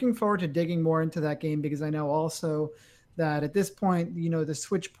 Looking forward to digging more into that game because I know also that at this point, the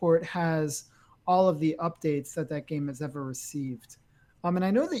Switch port has all of the updates that game has ever received. And I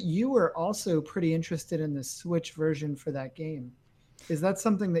know that you were also pretty interested in the Switch version for that game. Is that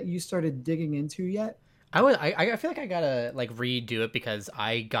something that you started digging into yet? I feel like I gotta like redo it because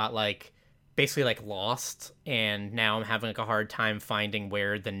I got like basically like lost, and now I'm having like a hard time finding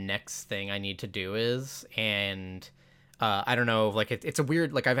where the next thing I need to do is. And I don't know, like it's a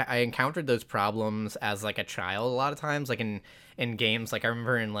weird, like I encountered those problems as like a child a lot of times, like in games. Like I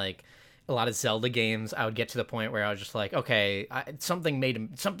remember in like a lot of Zelda games, I would get to the point where I was just like, okay, something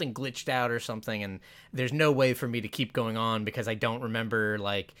glitched out or something, and there's no way for me to keep going on because I don't remember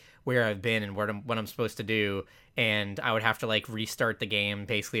like where I've been and what I'm supposed to do, and I would have to like restart the game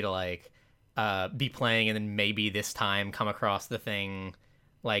basically to like be playing, and then maybe this time come across the thing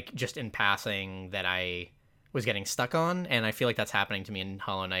like just in passing that I was getting stuck on. And I feel like that's happening to me in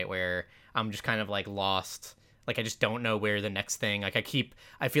Hollow Knight, where I'm just kind of like lost. Like I just don't know where the next thing. Like I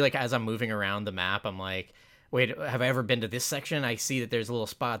feel like as I'm moving around the map, I'm like, wait, have I ever been to this section? I see that there's a little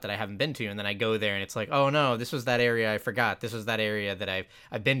spot that I haven't been to, and then I go there, and it's like, oh no, this was that area I forgot. This was that area that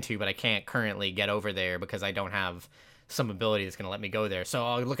I've been to, but I can't currently get over there because I don't have some ability that's gonna let me go there. So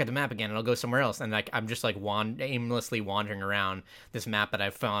I'll look at the map again, and I'll go somewhere else, and like I'm just like aimlessly wandering around this map that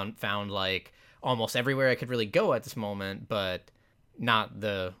I've found like almost everywhere I could really go at this moment, but not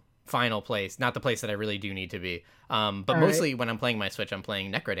the final place, not the place that I really do need to be. But All right. mostly when I'm playing my Switch, I'm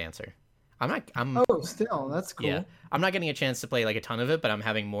playing Necrodancer. I'm not. Oh, still, that's Yeah, cool. I'm not getting a chance to play like a ton of it, but I'm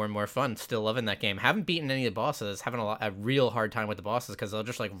having more and more fun. Still loving that game. Haven't beaten any of the bosses. Having a real hard time with the bosses because they'll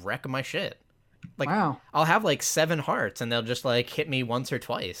just like wreck my shit. Like Wow. I'll have like 7 hearts and they'll just like hit me once or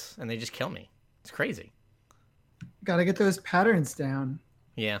twice and they just kill me. It's crazy. Got to get those patterns down.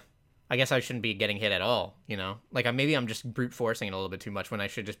 Yeah. I guess I shouldn't be getting hit at all, you know? Like maybe I'm just brute forcing it a little bit too much when I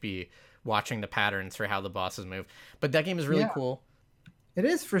should just be watching the patterns for how the bosses move. But that game is really Yeah, cool. it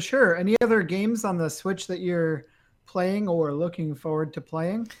is for sure. Any other games on the Switch that you're playing or looking forward to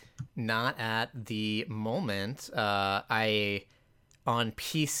playing? Not at the moment. I on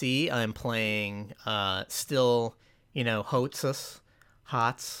PC I'm playing still, HOTS,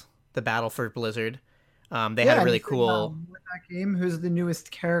 the Battle for Blizzard. They had a Yeah, really anything cool with that game? Who's the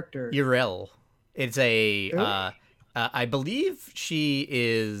newest character? Uriel. It's a Really? I believe she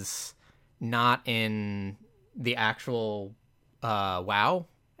is not in the actual WoW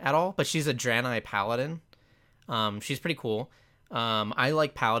at all, but she's a Draenei paladin. She's pretty cool. I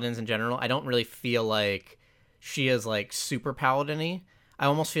like paladins in general. I don't really feel like she is like super paladin-y. I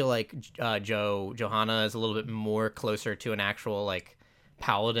almost feel like Johanna is a little bit more closer to an actual like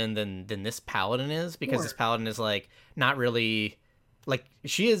paladin than this paladin is, because this Sure. paladin is like not really like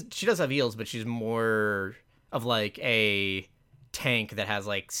she does have eels, but she's more of like a tank that has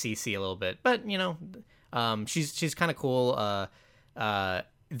like CC a little bit. But she's kind of cool. Uh,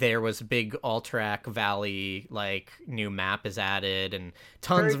 there was a big Alterac Valley like new map is added, and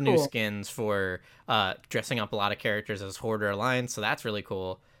tons Very of new cool. skins for dressing up a lot of characters as Horde or Alliance. So that's really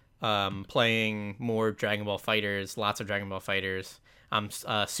cool. Playing more Dragon Ball Fighters, lots of Dragon Ball Fighters. I'm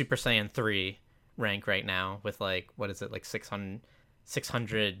Super Saiyan 3 rank right now with like what is it, like 600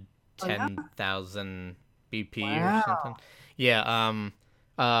 Oh, yeah. 10,000 BP or something. Wow. Yeah.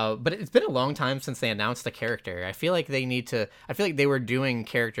 But it's been a long time since they announced the character. I feel like they need to. I feel like they were doing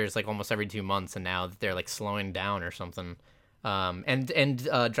characters like almost every 2 months, and now they're like slowing down or something. And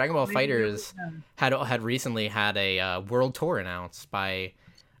Dragon Ball Maybe they're, Fighters yeah. had recently had a world tour announced by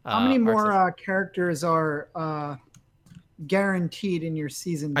How many more Arthas. characters are guaranteed in your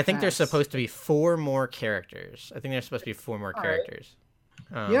season I think there's pass. supposed to be four more characters. I think there's supposed to be four more All right. characters.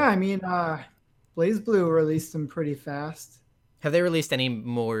 Yeah, Um, I mean, Blaze Blue released them pretty fast. have they released any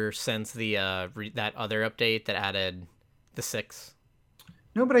more since the that other update that added the six?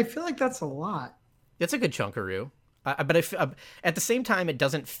 No, but I feel like that's a lot. That's a good chunkaroo. But at the same time, it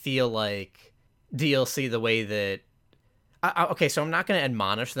doesn't feel like DLC the way that. Okay, so I'm not going to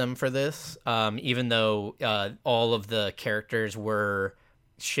admonish them for this, even though all of the characters were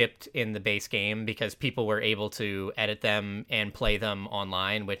shipped in the base game because people were able to edit them and play them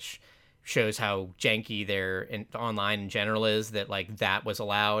online, which shows how janky their online in general is. That like that was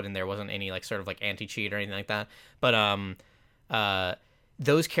allowed and there wasn't any like sort of like anti cheat or anything like that. But uh,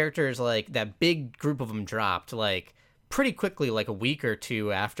 those characters, like that big group of them dropped pretty quickly, like a week or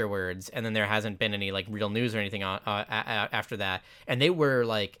two afterwards, and then there hasn't been any like real news or anything after that. And they were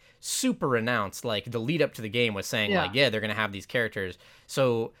like super announced, like the lead up to the game was saying like, Yeah. yeah, they're gonna have these characters.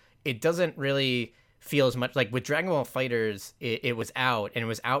 So it doesn't really feel as much like with Dragon Ball Fighters. It was out and it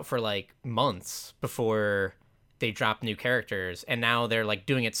was out for like months before they dropped new characters, and now they're like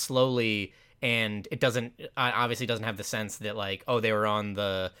doing it slowly, and it doesn't obviously doesn't have the sense that like, oh, they were on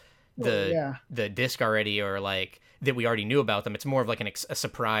Well, the yeah. the disc already, or like that we already knew about them. It's more of like a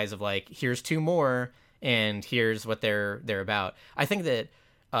surprise of like, here's two more and here's what they're about. I think that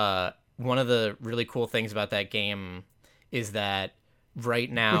one of the really cool things about that game is that right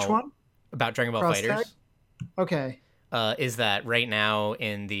Which now one? about Dragon Ball Cross tag? Fighters Okay. is that right now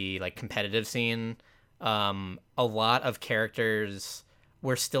in the like competitive scene, a lot of characters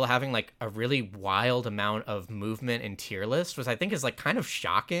we're still having like a really wild amount of movement in tier list, which I think is like kind of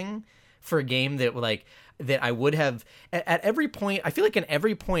shocking for a game that like that I would have at every point. I feel like in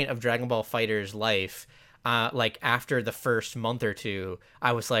every point of Dragon Ball Fighter's life, like after the first month or two,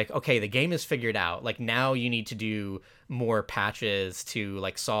 I was like, okay, the game is figured out. Like now you need to do more patches to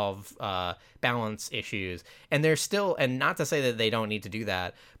like solve balance issues. And there's still, and not to say that they don't need to do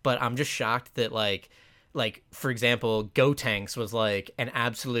that, but I'm just shocked that like for example, Gotenks was like an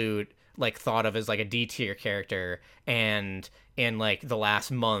absolute like thought of as like a D tier character, and in like the last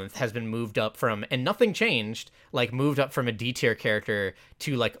month has been moved up from, and nothing changed, like moved up from a D tier character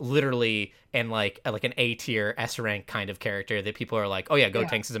to like literally and like an A tier S rank kind of character that people are like, oh yeah, Yeah.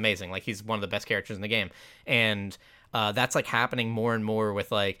 Gotenks is amazing, like he's one of the best characters in the game. And that's like happening more and more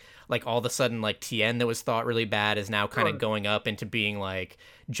with like all of a sudden like Tien that was thought really bad is now kind of Sure. going up into being like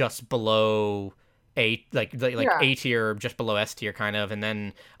just below a like Yeah. A tier, just below S tier kind of. And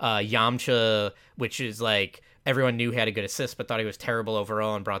then Yamcha, which is like everyone knew he had a good assist but thought he was terrible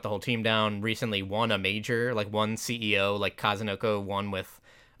overall and brought the whole team down, recently won a major, like one CEO, like Kazunoko won with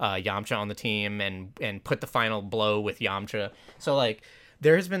Yamcha on the team, and put the final blow with Yamcha. So like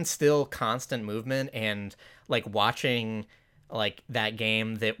there has been still constant movement, and like watching like that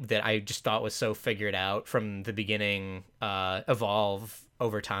game that I just thought was so figured out from the beginning evolve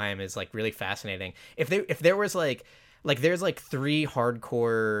over time is like really fascinating. If there was like there's like three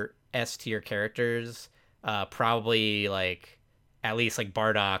hardcore S tier characters, probably like at least like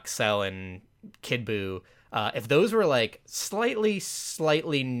Bardock, Cell, and Kid Buu. If those were like slightly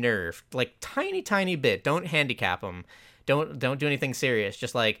nerfed, like tiny bit, don't handicap them, don't do anything serious,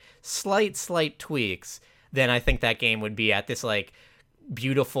 just like slight tweaks, then I think that game would be at this like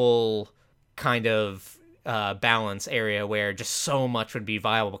beautiful kind of balance area where just so much would be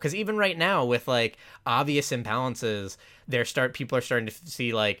viable. Because even right now with like obvious imbalances, people are starting to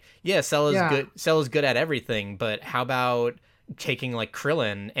see like, yeah, Yeah. Cell is good at everything, but how about taking like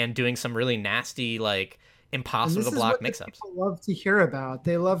Krillin and doing some really nasty like And impossible to this is block what the mix-ups. people love to hear about.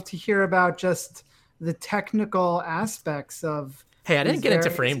 They love to hear about just the technical aspects of Hey, I didn't these get into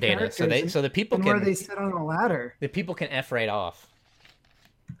various frame data, characters so and where they sit on the ladder. the people can F right off.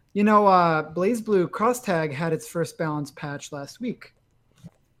 You know, Blaze Blue Cross Tag had its first balance patch last week.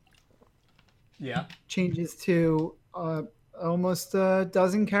 Yeah. Changes to almost a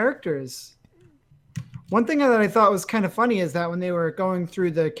dozen characters. One thing that I thought was kind of funny is that when they were going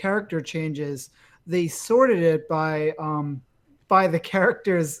through the character changes, they sorted it by the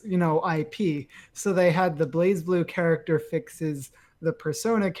character's, you know, IP. So they had the Blaze Blue character fixes, the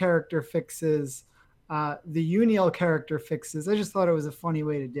Persona character fixes, the Uniel character fixes. I just thought it was a funny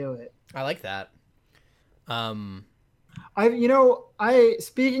way to do it. I like that. Um I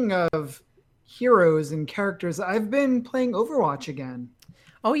speaking of heroes and characters, I've been playing Overwatch again.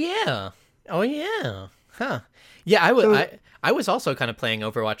 Oh yeah. Oh yeah. Huh. Yeah, So I was also kind of playing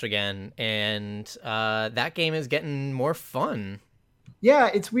Overwatch again, and that game is getting more fun. yeah,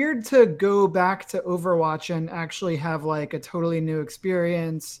 it's weird to go back to Overwatch and actually have like a totally new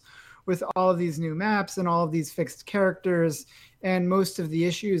experience with all of these new maps and all of these fixed characters and most of the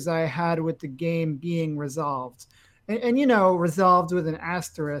issues I had with the game being resolved. And you know, resolved with an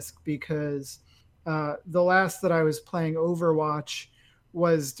asterisk because the last that I was playing Overwatch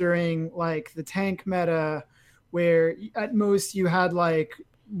was during like the tank meta where at most you had like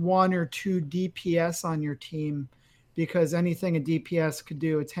one or two DPS on your team because anything a DPS could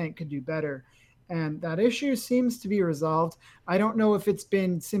do, a tank could do better. And that issue seems to be resolved. I don't know if it's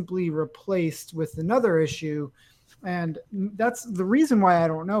been simply replaced with another issue. And that's the reason why I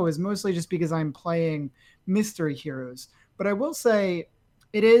don't know is mostly just because I'm playing Mystery Heroes. But I will say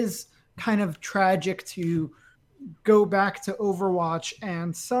it is kind of tragic to go back to Overwatch,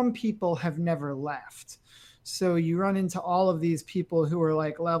 and some people have never left. So you run into all of these people who are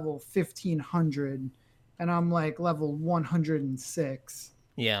like level 1500, and I'm like level 106.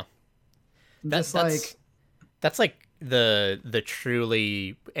 Yeah. Just like That's like the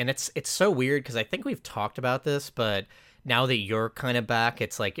truly, and it's so weird because I think we've talked about this, but now that you're kind of back,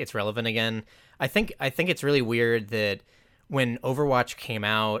 it's like it's relevant again. I think it's really weird that when Overwatch came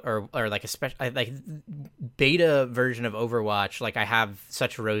out, or like especially like beta version of Overwatch, like I have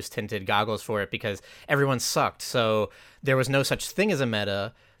such rose tinted goggles for it because everyone sucked. So there was no such thing as a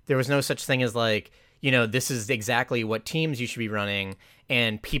meta. There was no such thing as like, this is exactly what teams you should be running,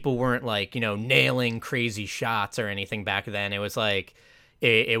 and people weren't like, nailing crazy shots or anything back then. It was like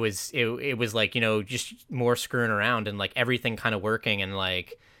it was like, just more screwing around and like everything kind of working and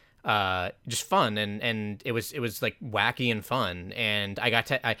like just fun, and it was like wacky and fun, and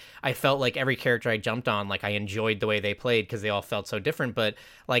I felt like every character I jumped on, like I enjoyed the way they played because they all felt so different. But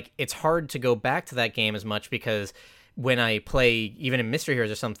like it's hard to go back to that game as much because when I play even in Mystery Heroes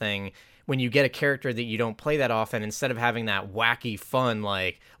or something, when you get a character that you don't play that often, instead of having that wacky fun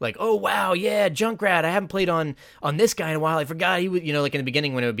like oh wow, yeah, Junkrat, I haven't played on this guy in a while, I forgot he was, like in the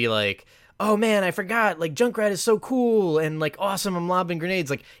beginning when it would be like, oh man, I forgot, like Junkrat is so cool and like awesome, I'm lobbing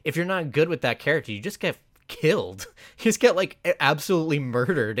grenades. Like if you're not good with that character, you just get killed. You just get like absolutely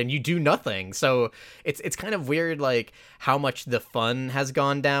murdered and you do nothing. So it's kind of weird like how much the fun has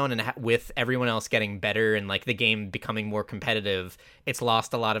gone down, and with everyone else getting better and like the game becoming more competitive, it's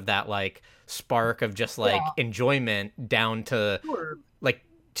lost a lot of that like spark of just like enjoyment down to sure. like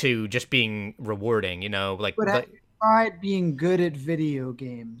to just being rewarding, like But have you tried being good at video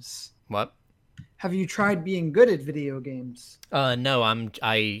games? what? Have you tried being good at video games? No,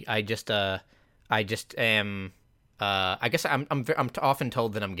 I just am. I guess I'm often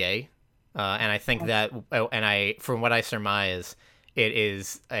told that I'm gay, and I think that, and from what I surmise, it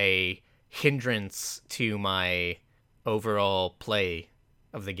is a hindrance to my overall play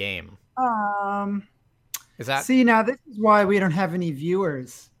of the game. Um, Is that See, now this is why we don't have any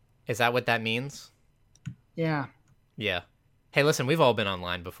viewers. is that what that means? Yeah. Yeah. Hey, listen, we've all been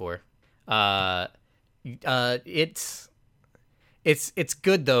online before. Uh, it's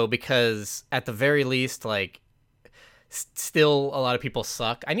good though because at the very least, like, still a lot of people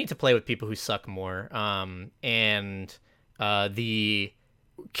suck. I need to play with people who suck more. And the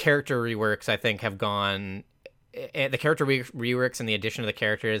character reworks I think have gone. The character reworks and the addition of the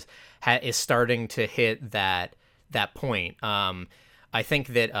characters is starting to hit that point. I think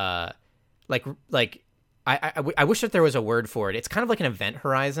that like I wish that there was a word for it. It's kind of like an event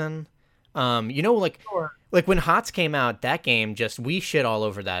horizon. Like Sure. like when HOTS came out, that game just we shit all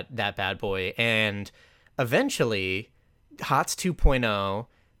over that bad boy, and eventually HOTS 2.0,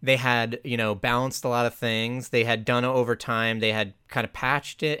 they had, balanced a lot of things. They had done it over time. They had kind of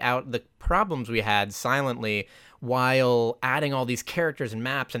patched it out the problems we had silently while adding all these characters and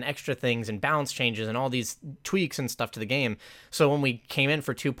maps and extra things and balance changes and all these tweaks and stuff to the game. So when we came in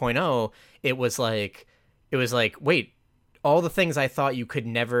for 2.0, it was like, wait, all the things I thought you could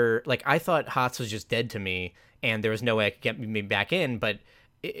never, like, I thought HOTS was just dead to me and there was no way I could get me back in, but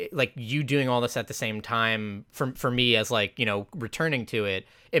like you doing all this at the same time for me as like, returning to it,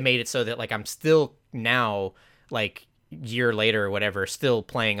 it made it so that like I'm still now, like year later or whatever, still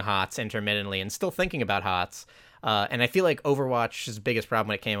playing HOTS intermittently and still thinking about HOTS. And I feel like Overwatch's biggest problem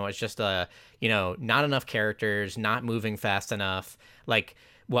when it came out was just not enough characters, not moving fast enough. Like,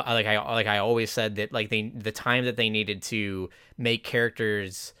 well, like I always said that like the time that they needed to make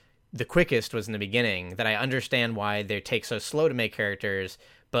characters the quickest was in the beginning. That I understand why they take so slow to make characters,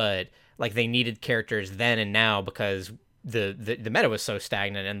 but like they needed characters then and now because the meta was so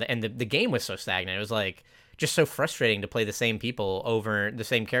stagnant and the game was so stagnant. It was like just so frustrating to play the same people over the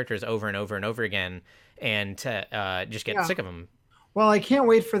same characters over and over and over again, and to just get sick of them. Well, I can't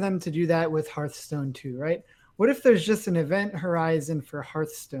wait for them to do that with Hearthstone too, right? What if there's just an event horizon for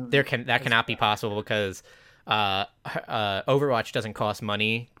Hearthstone? That cannot be possible because Overwatch doesn't cost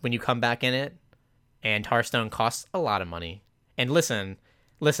money when you come back in it, and Hearthstone costs a lot of money. And listen,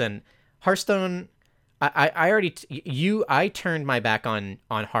 Hearthstone. I already I turned my back on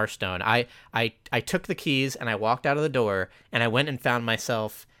Hearthstone. I took the keys and I walked out of the door and I went and found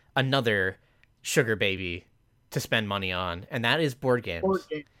myself another sugar baby to spend money on, and that is board games. Board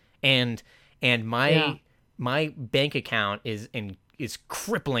game. And my Yeah. my bank account is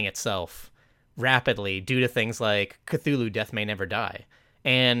crippling itself rapidly due to things like Cthulhu Death May Never Die.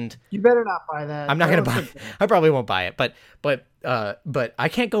 And You better not buy that. I'm not That gonna buy. looks like- I probably won't buy it, but I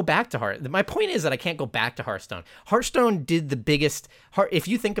can't go back to Hearth. My point is that I can't go back to Hearthstone. Hearthstone did the biggest. If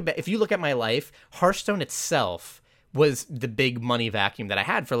you look at my life, Hearthstone itself was the big money vacuum that I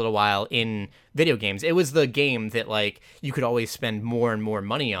had for a little while in video games. It was the game that like you could always spend more and more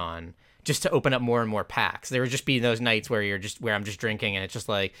money on just to open up more and more packs. There would just be those nights where I'm just drinking and it's just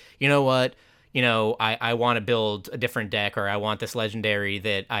like, you know what? I want to build a different deck, or I want this legendary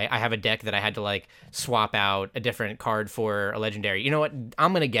that I have a deck that I had to like swap out a different card for a legendary. You know what?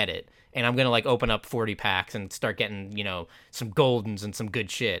 I'm going to get it. And I'm going to like open up 40 packs and start getting, some goldens and some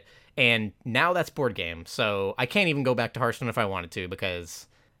good shit. And now that's board game. So I can't even go back to Hearthstone if I wanted to because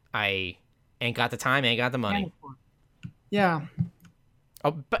I ain't got the time, ain't got the money. Yeah.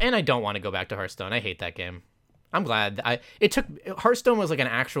 And I don't want to go back to Hearthstone. I hate that game. I'm glad Hearthstone was like an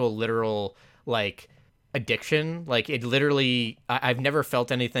actual literal like addiction. Like it literally, I've never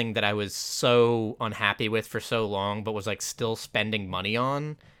felt anything that I was so unhappy with for so long, but was like still spending money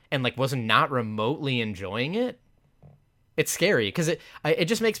on and like was not remotely enjoying it. It's scary because it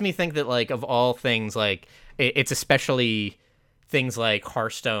just makes me think that like of all things, like it's especially things like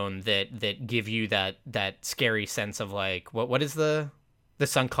Hearthstone that give you that scary sense of like what is the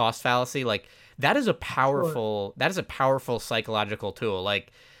sunk cost fallacy. Like that is a powerful psychological tool.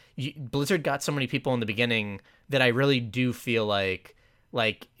 Like Blizzard got so many people in the beginning that I really do feel like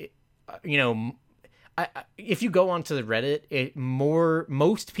if you go onto the Reddit,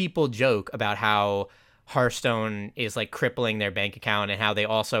 most people joke about how Hearthstone is like crippling their bank account and how they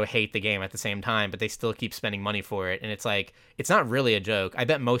also hate the game at the same time, but they still keep spending money for it. And it's like, it's not really a joke. I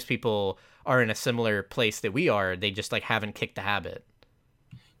bet most people are in a similar place that we are. They just like haven't kicked the habit.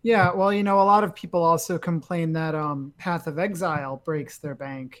 Yeah, well, a lot of people also complain that Path of Exile breaks their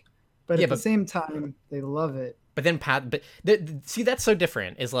bank, but Yeah, at the same time, they love it. But then see, that's so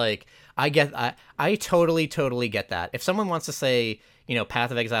different. Is like I totally get that. If someone wants to say,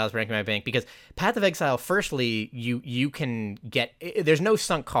 Path of Exile is breaking my bank, because Path of Exile, firstly, you can get, there's no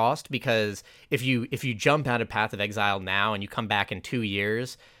sunk cost, because if you jump out of Path of Exile now and you come back in 2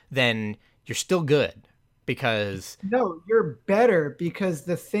 years, then you're still good, because No, you're better because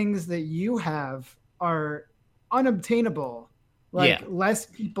the things that you have are unobtainable. Like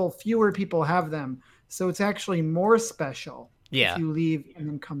fewer people have them. So it's actually more special if you leave and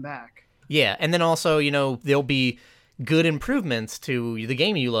then come back. Yeah, and then also, there'll be good improvements to the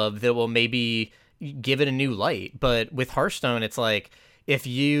game you love that will maybe give it a new light. But with Hearthstone, it's like if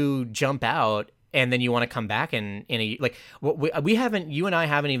you jump out and then you want to come back in a like you and I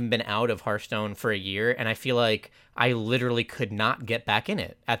haven't even been out of Hearthstone for a year, and I feel like I literally could not get back in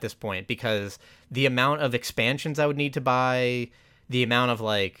it at this point because the amount of expansions I would need to buy, the amount of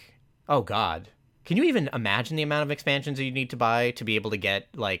like, oh god. Can you even imagine the amount of expansions you need to buy to be able to get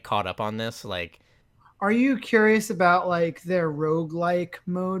like caught up on this? Like, are you curious about like their roguelike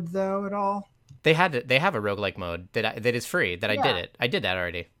mode though at all? they have a roguelike mode that is free that I did it. I did that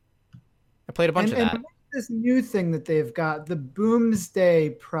already. I played a bunch of that. And this new thing that they've got, the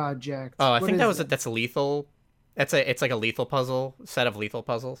Boomsday Project. Oh, I think that's lethal. It's like a lethal puzzle, set of lethal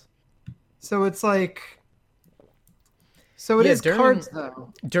puzzles. So it's like cards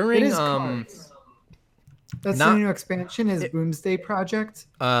though. During it is cards. That's the new expansion is Boomsday Project?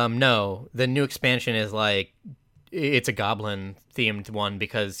 No. The new expansion is like it's a goblin themed one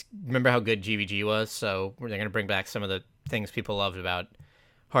because remember how good GVG was? So they're going to bring back some of the things people loved about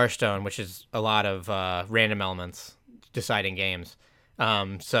Hearthstone, which is a lot of random elements deciding games.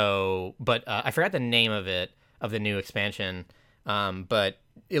 I forgot the name of the new expansion. But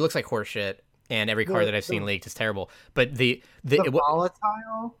it looks like horseshit, and every card that I've seen leaked is terrible. But the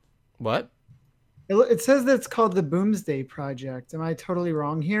volatile? What? It says that it's called the Boomsday Project. Am I totally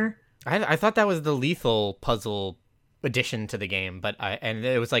wrong here? I thought that was the lethal puzzle addition to the game, and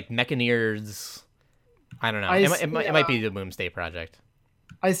it was like Mechaneers. I don't know. It might be the Boomsday Project.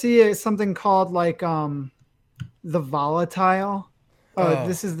 I see something called like the Volatile.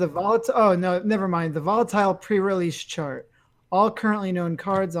 This is the Volatile. Oh no, never mind. The Volatile pre-release chart. All currently known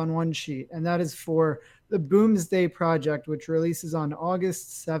cards on one sheet, and that is for the Boomsday Project, which releases on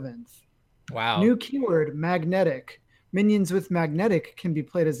August 7th. Wow. New keyword, magnetic. Minions with magnetic can be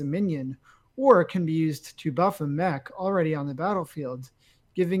played as a minion or can be used to buff a mech already on the battlefield,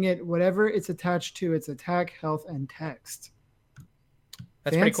 giving it whatever it's attached to its attack, health, and text.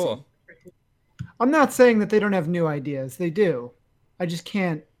 That's pretty Fancy. cool. I'm not saying that they don't have new ideas. They do. I just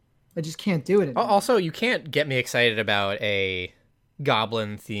can't do it anymore. Also, you can't get me excited about a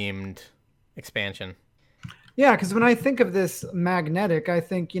goblin themed expansion. Yeah, because when I think of this magnetic, I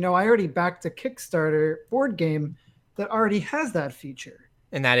think, I already backed a Kickstarter board game that already has that feature.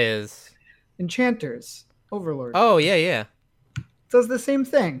 And that is, Enchanters, Overlord. oh yeah, yeah. Does the same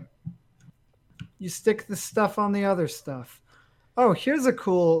thing. You stick the stuff on the other stuff. Oh, here's a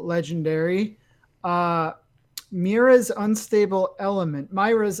cool legendary. Myra's Unstable Element.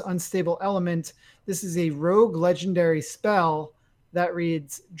 This is a rogue legendary spell that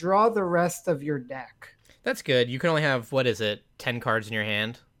reads, draw the rest of your deck. That's good. You can only have, what is it, 10 cards in your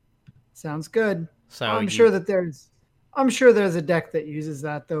hand? Sounds good. So I'm sure there's a deck that uses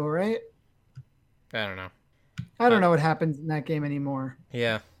that though, right? I don't know. I don't know what happens in that game anymore.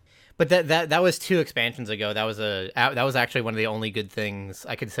 Yeah. But that was 2 expansions ago. That was actually one of the only good things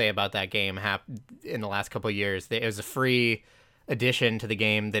I could say about that game in the last couple of years. It was a free addition to the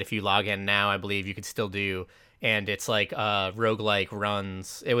game that if you log in now, I believe you could still do, and it's like roguelike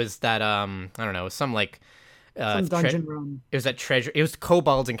runs. It was that I don't know, some like Some dungeon run. it was that treasure. It was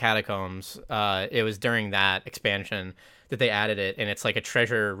Kobolds and Catacombs. It was during that expansion that they added it, and it's like a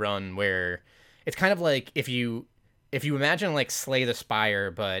treasure run where it's kind of like if you imagine like Slay the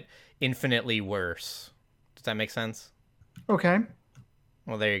Spire, but infinitely worse. Does that make sense? Okay.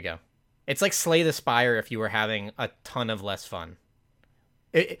 Well, there you go. It's like Slay the Spire if you were having a ton of less fun.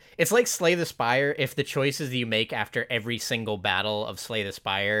 It's like Slay the Spire if the choices that you make after every single battle of Slay the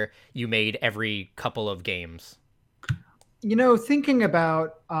Spire you made every couple of games. Thinking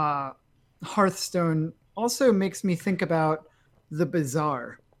about Hearthstone also makes me think about The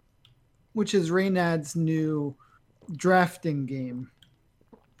Bazaar, which is Reynad's new drafting game.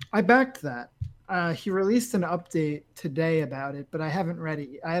 I backed that. He released an update today about it, but I haven't read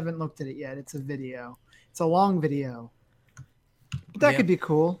it. I haven't looked at it yet. It's a video. It's a long video. But that could be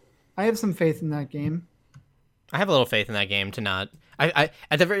cool. I have some faith in that game. I have a little faith in that game to not. I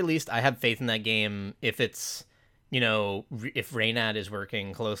at the very least, I have faith in that game if it's, if Reynad is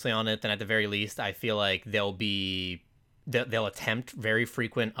working closely on it, then at the very least, I feel like they'll attempt very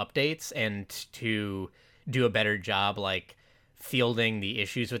frequent updates and to do a better job, like fielding the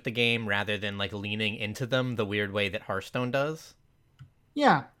issues with the game rather than like leaning into them the weird way that Hearthstone does.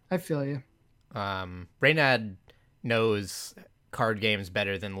 Yeah, I feel you. Reynad knows card games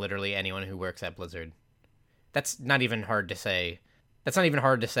better than literally anyone who works at Blizzard. That's not even hard to say. That's not even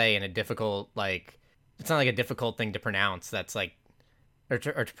hard to say in a difficult, like, it's not like a difficult thing to pronounce. That's like, or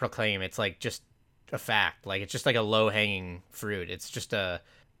to proclaim. It's like just a fact. Like, it's just like a low hanging fruit. It's just the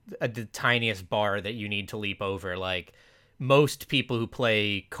tiniest bar that you need to leap over. Like, most people who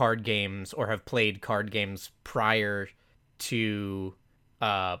play card games or have played card games prior to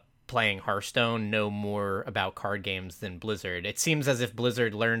playing Hearthstone know more about card games than Blizzard. It seems as if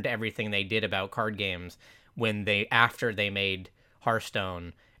Blizzard learned everything they did about card games after they made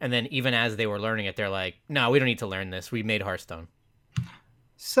Hearthstone, and then even as they were learning it, they're like, no, we don't need to learn this. We made Hearthstone.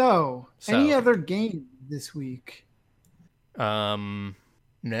 So any other game this week? Nah.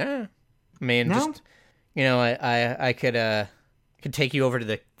 I mean, no? just I could take you over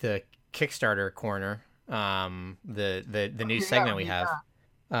to the Kickstarter corner. The new segment we have.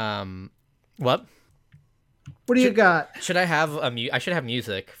 What? What do you got? Should I have I should have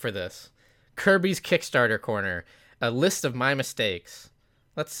music for this. Kirby's Kickstarter corner, a list of my mistakes.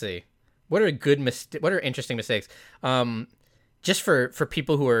 Let's see. What are interesting mistakes? Just for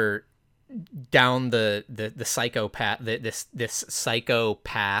people who are down the psychopath this psycho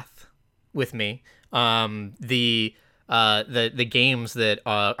path with me. The games that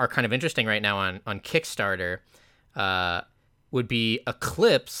are kind of interesting right now on Kickstarter would be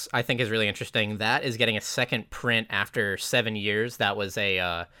Eclipse. I think is really interesting. That is getting a second print after 7 years. That was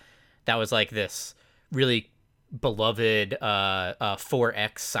like this really beloved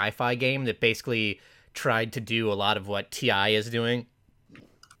 4X sci-fi game that basically tried to do a lot of what TI is doing,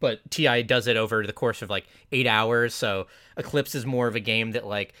 but TI does it over the course of like 8 hours. So Eclipse is more of a game that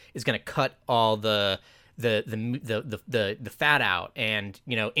like is going to cut all the fat out, and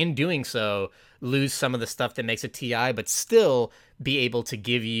in doing so lose some of the stuff that makes it TI, but still be able to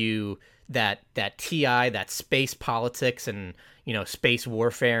give you that TI, that space politics and space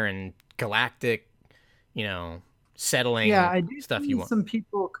warfare and galactic Yeah, settling I do stuff you see want. some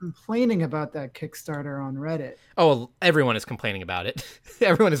people complaining about that Kickstarter on Reddit. Oh, well, everyone is complaining about it.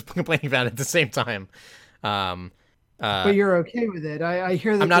 Everyone is complaining about it at the same time. Um, But uh, you're okay with it. I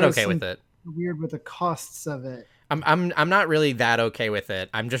hear I'm that not there's okay some with it. weird with the costs of it. I'm not really that okay with it.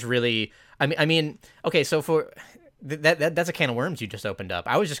 I'm just really I mean okay, so for that's a can of worms you just opened up.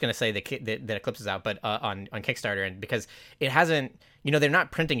 I was just gonna say that Eclipse is out, but on Kickstarter, and because it hasn't, they're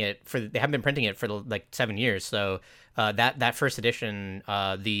not printing it they haven't been printing it for like 7 years. So that first edition,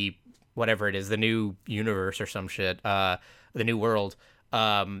 the whatever it is, the new universe or some shit, the new world,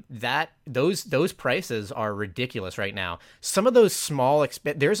 that those prices are ridiculous right now. Some of those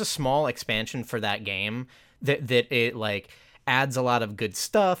there's a small expansion for that game that it like adds a lot of good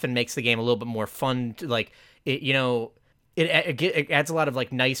stuff and makes the game a little bit more fun to, like it it adds a lot of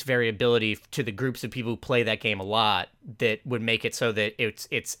like nice variability to the groups of people who play that game a lot, that would make it so that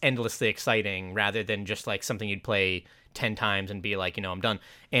it's endlessly exciting rather than just like something you'd play 10 times and be like, I'm done.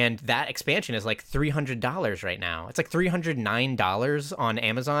 And that expansion is like $300 right now. It's like $309 on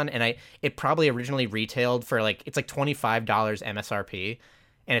Amazon, and it probably originally retailed for like, it's like $25 MSRP,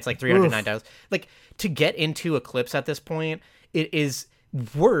 and it's like Oof. $309. Like, to get into Eclipse at this point, it is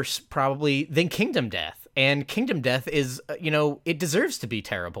worse probably than Kingdom Death. And Kingdom Death is, it deserves to be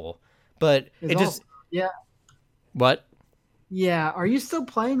terrible, but Is it also just, yeah. what? Yeah. Are you still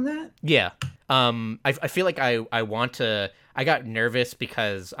playing that? Yeah. I feel like I want to. I got nervous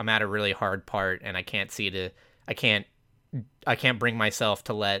because I'm at a really hard part, and I can't I can't bring myself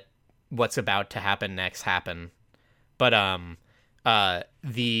to let what's about to happen next happen. But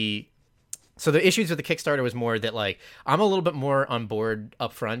the so the issues with the Kickstarter was more that, like, I'm a little bit more on board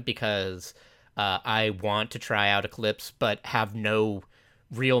up front because I want to try out Eclipse, but have no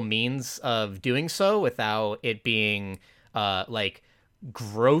real means of doing so without it being like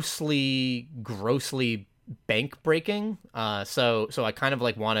grossly bank breaking. So I kind of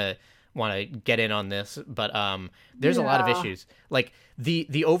like want to get in on this, but there's a lot of Yeah. issues. Like,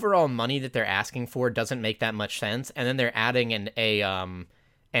 the overall money that they're asking for doesn't make that much sense, and then they're adding an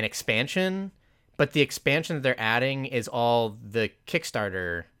expansion, but the expansion that they're adding is all the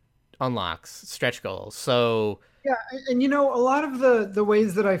Kickstarter unlocks, stretch goals. So Yeah, and a lot of the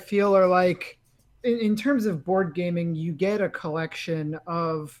ways that I feel are like in terms of board gaming, you get a collection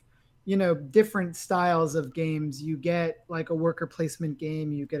of different styles of games. You get like a worker placement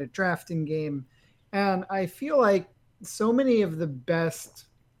game, you get a drafting game, and I feel like so many of the best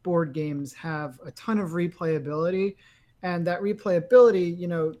board games have a ton of replayability, and that replayability,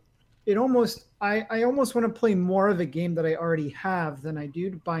 it almost I almost want to play more of a game that I already have than I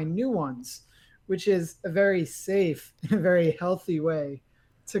do to buy new ones, which is a very safe and a very healthy way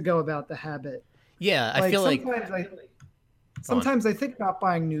to go about the habit. yeah, I Like feel like, go on. sometimes I think about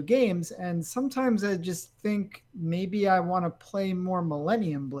buying new games, and sometimes I just think maybe I want to play more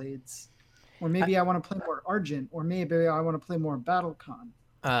Millennium Blades, or I, maybe I want to play more Argent, or maybe I want to play more BattleCon.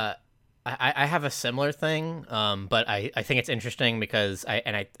 uh, I have a similar thing, but I think it's interesting because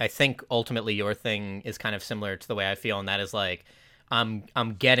I think ultimately your thing is kind of similar to the way I feel, and that is like I'm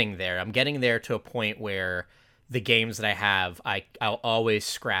getting there. I'm getting there to a point where the games that I have, I'll always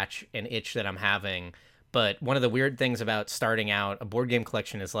scratch an itch that I'm having. But one of the weird things about starting out a board game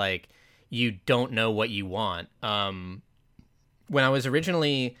collection is like you don't know what you want. When I was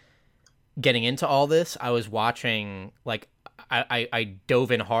originally getting into all this, I was watching, like, I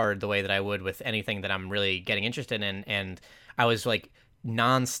dove in hard the way that I would with anything that I'm really getting interested in, and I was like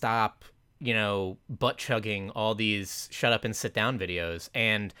nonstop, butt chugging all these shut up and sit down videos,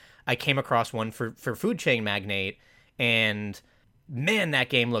 and I came across one for Food Chain Magnate, and man, that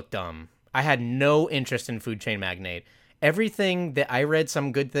game looked dumb. I had no interest in Food Chain Magnate. Everything that I read,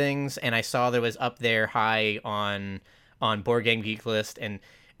 some good things, and I saw that was up there high on Board Game Geek list, and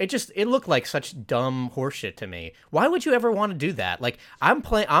it looked like such dumb horseshit to me. Why would you ever want to do that? Like, I'm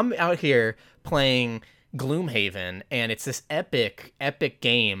out here playing Gloomhaven, and it's this epic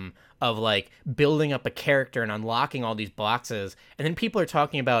game of like building up a character and unlocking all these boxes, and then people are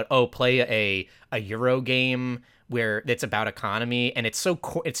talking about, oh, play a Euro game where it's about economy, and it's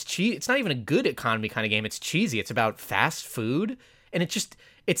cheap. It's not even a good economy kind of game. It's cheesy. It's about fast food, and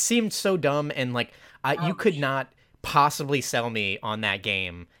it seemed so dumb, and like you could Ouch. not possibly sell me on that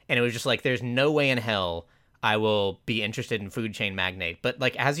game, and it was just like, there's no way in hell I will be interested in Food Chain Magnate. But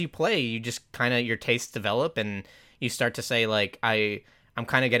like, as you play, you just kind of, your tastes develop, and you start to say like, I'm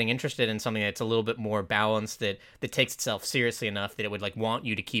kind of getting interested in something that's a little bit more balanced, that takes itself seriously enough that it would like want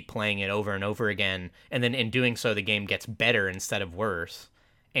you to keep playing it over and over again, and then in doing so the game gets better instead of worse.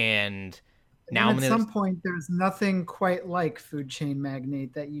 And And then now I'm at in the some point, there's nothing quite like Food Chain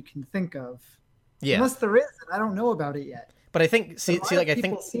Magnate that you can think of. Yeah. Unless there is, and I don't know about it yet. But I think But a see lot like of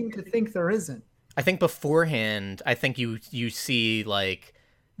people seem to think there isn't. I think beforehand, I think you see like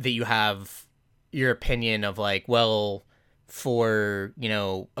that you have your opinion of like, well, for,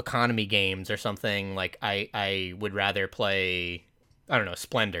 economy games or something, like I would rather play, I don't know,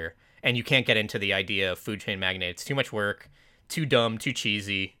 Splendor. And you can't get into the idea of Food Chain Magnate. It's too much work, too dumb, too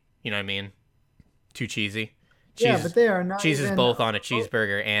cheesy. You know what I mean? Too cheesy. Yeah, but Cheese they are not cheese is even. both on a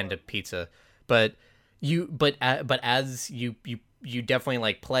cheeseburger and a pizza. But but as you definitely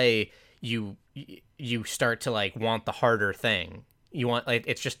like play, you start to like want the harder thing. You want like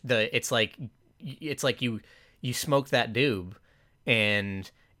it's like you smoke that doob,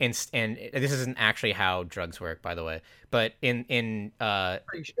 and this isn't actually how drugs work, by the way. But Pretty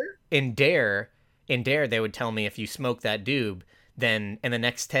sure. in Dare they would tell me if you smoke that doob, then in the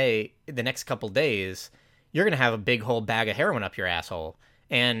next couple days, you're gonna have a big whole bag of heroin up your asshole.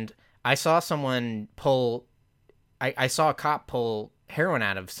 And I saw someone pull I saw a cop pull heroin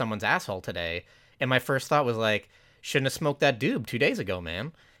out of someone's asshole today, and my first thought was like, shouldn't have smoked that doob 2 days ago,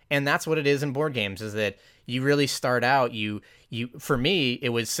 man. And that's what it is in board games, is that you really start out, you for me it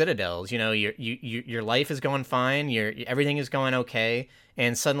was Citadels. Your life is going fine, everything is going okay,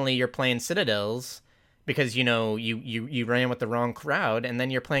 and suddenly you're playing Citadels because you ran with the wrong crowd, and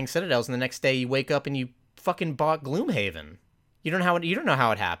then you're playing Citadels, and the next day you wake up and you fucking bought Gloomhaven. You don't know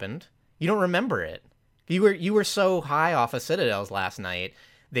how it happened. You don't remember it. You were so high off of Citadels last night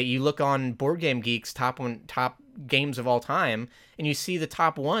that you look on Board Game Geek's top games of all time, and you see the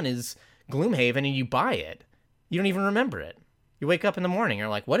top one is Gloomhaven, and you buy it. You don't even remember it. You wake up in the morning, you're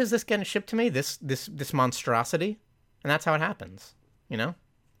like, "What is this getting shipped to me? This monstrosity?" And that's how it happens.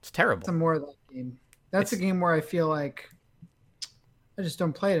 It's terrible. Some more of that game. That's a game where I feel like I just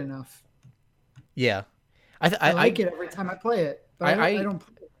don't play it enough. Yeah, I like it every time I play it, but I don't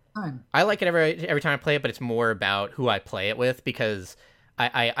play it all the time. I like it every time I play it, but it's more about who I play it with, because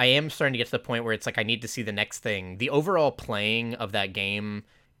I am starting to get to the point where it's like I need to see the next thing. The overall playing of that game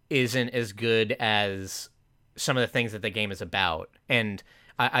isn't as good as some of the things that the game is about. And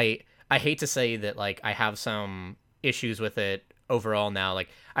I hate to say that, like, I have some issues with it overall now. Like,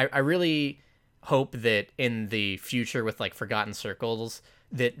 I really hope that in the future with like Forgotten Circles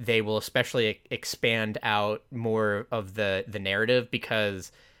that they will especially expand out more of the narrative,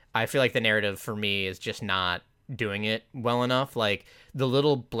 because I feel like the narrative for me is just not doing it well enough. Like, the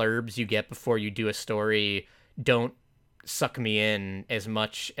little blurbs you get before you do a story don't suck me in as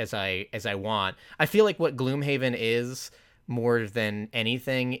much as I want. I feel like what Gloomhaven is more than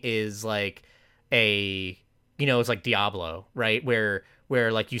anything is like it's like Diablo, right? Where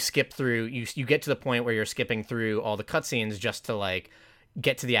like you skip through, you get to the point where you're skipping through all the cutscenes just to like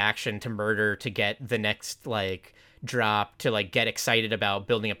get to the action, to murder, to get the next like drop, to like get excited about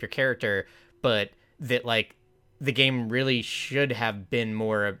building up your character. But that, like, the game really should have been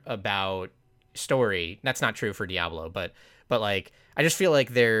more about story. That's not true for Diablo, but like, I just feel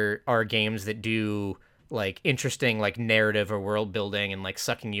like there are games that do like interesting like narrative or world building and like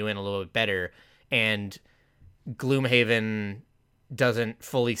sucking you in a little bit better, and Gloomhaven doesn't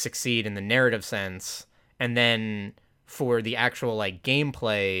fully succeed in the narrative sense. And then for the actual like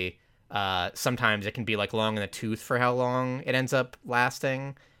gameplay, sometimes it can be like long in the tooth for how long it ends up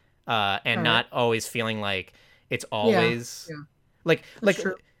lasting, and All right. not always feeling like it's Yeah, always yeah, like that's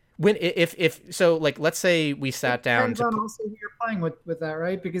true. when if so, like, let's say we sat It down depends to on also who you're playing with that,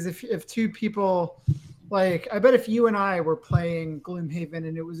 right? Because if two people, like, I bet if you and I were playing Gloomhaven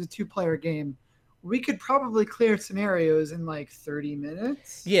and it was a two-player game, we could probably clear scenarios in like 30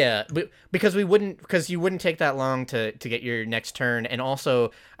 minutes. Yeah, but because you wouldn't take that long to get your next turn. And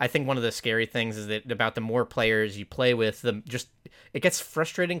also, I think one of the scary things is that about the more players you play with, the just it gets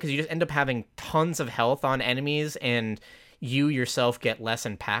frustrating because you just end up having tons of health on enemies, and you yourself get less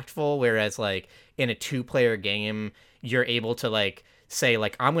impactful. Whereas like in a two-player game, you're able to like say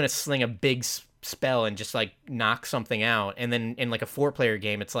like, I'm gonna sling a big spell and just like knock something out. And then in like a four-player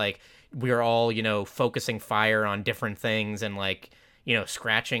game, it's like we're all focusing fire on different things, and like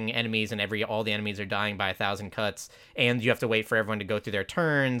scratching enemies, and all the enemies are dying by 1,000 cuts, and you have to wait for everyone to go through their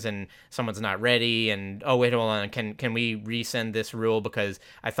turns, and someone's not ready, and oh wait, hold on, can we resend this rule because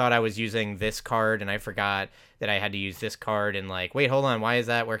I thought I was using this card and I forgot that I had to use this card, and like, wait, hold on, why is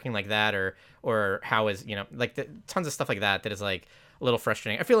that working like that, or how is like tons of stuff like that is like a little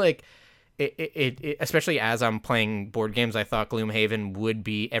frustrating. I feel like it especially as I'm playing board games, I thought Gloomhaven would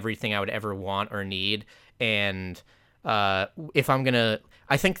be everything I would ever want or need. And if I'm gonna,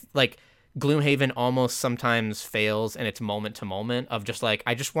 I think like Gloomhaven almost sometimes fails in its moment to moment of just like,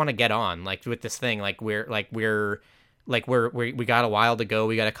 I just want to get on like with this thing, like we're like we got a while to go.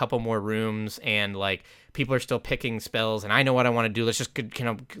 We got a couple more rooms, and like people are still picking spells, and I know what I want to do. Let's just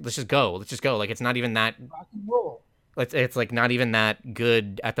let's just go. Let's just go. Like it's not even that. Rock and roll. It's like not even that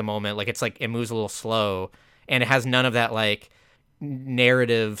good at the moment. Like it's like it moves a little slow, and it has none of that like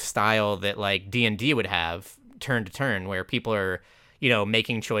narrative style that like D&D would have turn to turn, where people are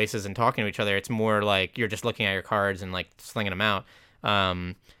making choices and talking to each other. It's more like you're just looking at your cards and like slinging them out.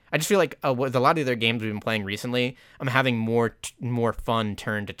 I just feel like with a lot of the other games we've been playing recently, I'm having more fun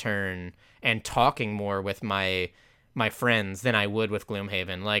turn to turn and talking more with my friends than I would with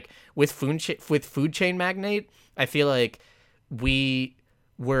Gloomhaven. Like with Food Chain Magnate, I feel like we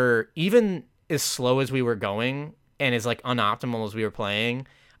were, even as slow as we were going and as like unoptimal as we were playing,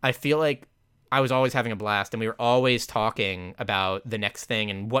 I feel like I was always having a blast, and we were always talking about the next thing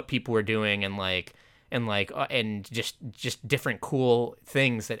and what people were doing, and just different cool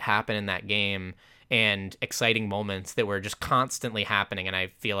things that happen in that game and exciting moments that were just constantly happening. And I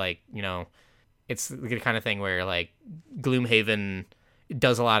feel like, it's the kind of thing where like Gloomhaven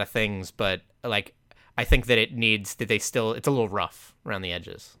does a lot of things, but like I think that it's a little rough around the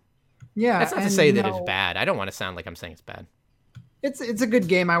edges. Yeah. That's not to say that it's bad. I don't want to sound like I'm saying it's bad. It's a good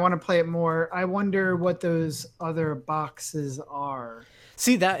game. I want to play it more. I wonder what those other boxes are.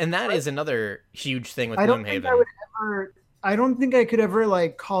 See that is another huge thing with Gloomhaven. I don't think I could ever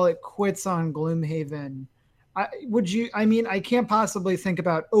like call it quits on Gloomhaven. I can't possibly think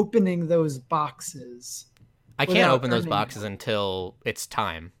about opening those boxes. I can't open those boxes until it's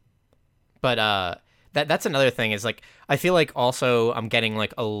time. But that's another thing is like I feel like also I'm getting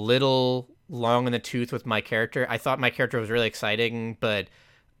like a little long in the tooth with my character. I thought my character was really exciting, but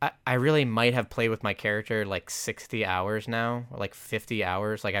I really might have played with my character like 60 hours now, or like 50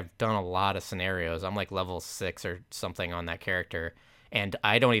 hours. Like I've done a lot of scenarios. I'm like level 6 or something on that character, and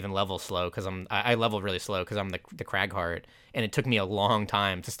I don't even level slow because I level really slow because I'm the Cragheart, and it took me a long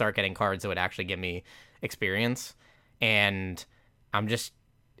time to start getting cards that would actually give me experience, and it's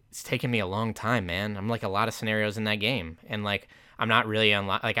taken me a long time, man. I'm like a lot of scenarios in that game, and like I'm not really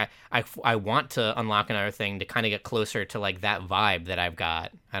I want to unlock another thing to kind of get closer to like that vibe that I've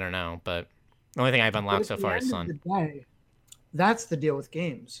got. I don't know, but the only thing I've unlocked so far is Sun. That's the deal with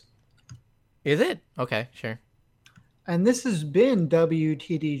games. Is it? Okay, sure. And this has been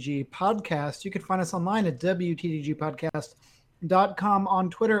WTDG Podcast. You can find us online at WTDGpodcast.com,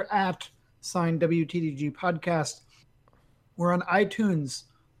 on Twitter at @WTDG Podcast. We're on iTunes.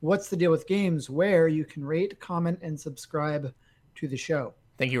 What's the Deal with Games, where you can rate, comment, and subscribe to the show.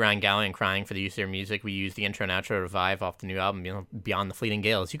 Thank you, Ryan Gallion, Crying, for the use of their music. We use the intro and outro revive off the new album, Beyond the Fleeting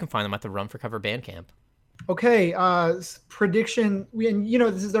Gales. You can find them at the Run for Cover Bandcamp. Okay, prediction.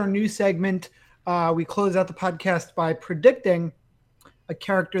 This is our new segment. We close out the podcast by predicting a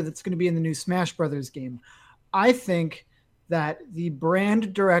character that's going to be in the new Smash Brothers game. I think that the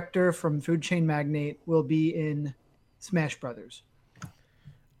brand director from Food Chain Magnate will be in Smash Brothers.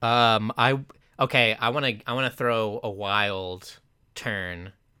 I want to throw a wild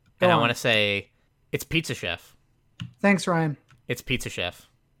turn, and I want to say it's Pizza Chef. Thanks, Ryan. It's Pizza Chef.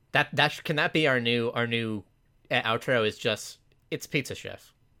 Can that be our new outro? Is just it's Pizza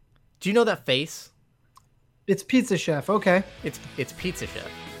Chef. Do you know that face? It's Pizza Chef. Okay. It's Pizza Chef.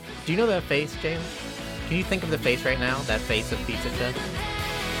 Do you know that face, James? Can you think of the face right now? That face of Pizza Chef.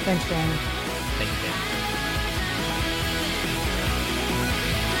 Thanks, Ryan. Thank you, James.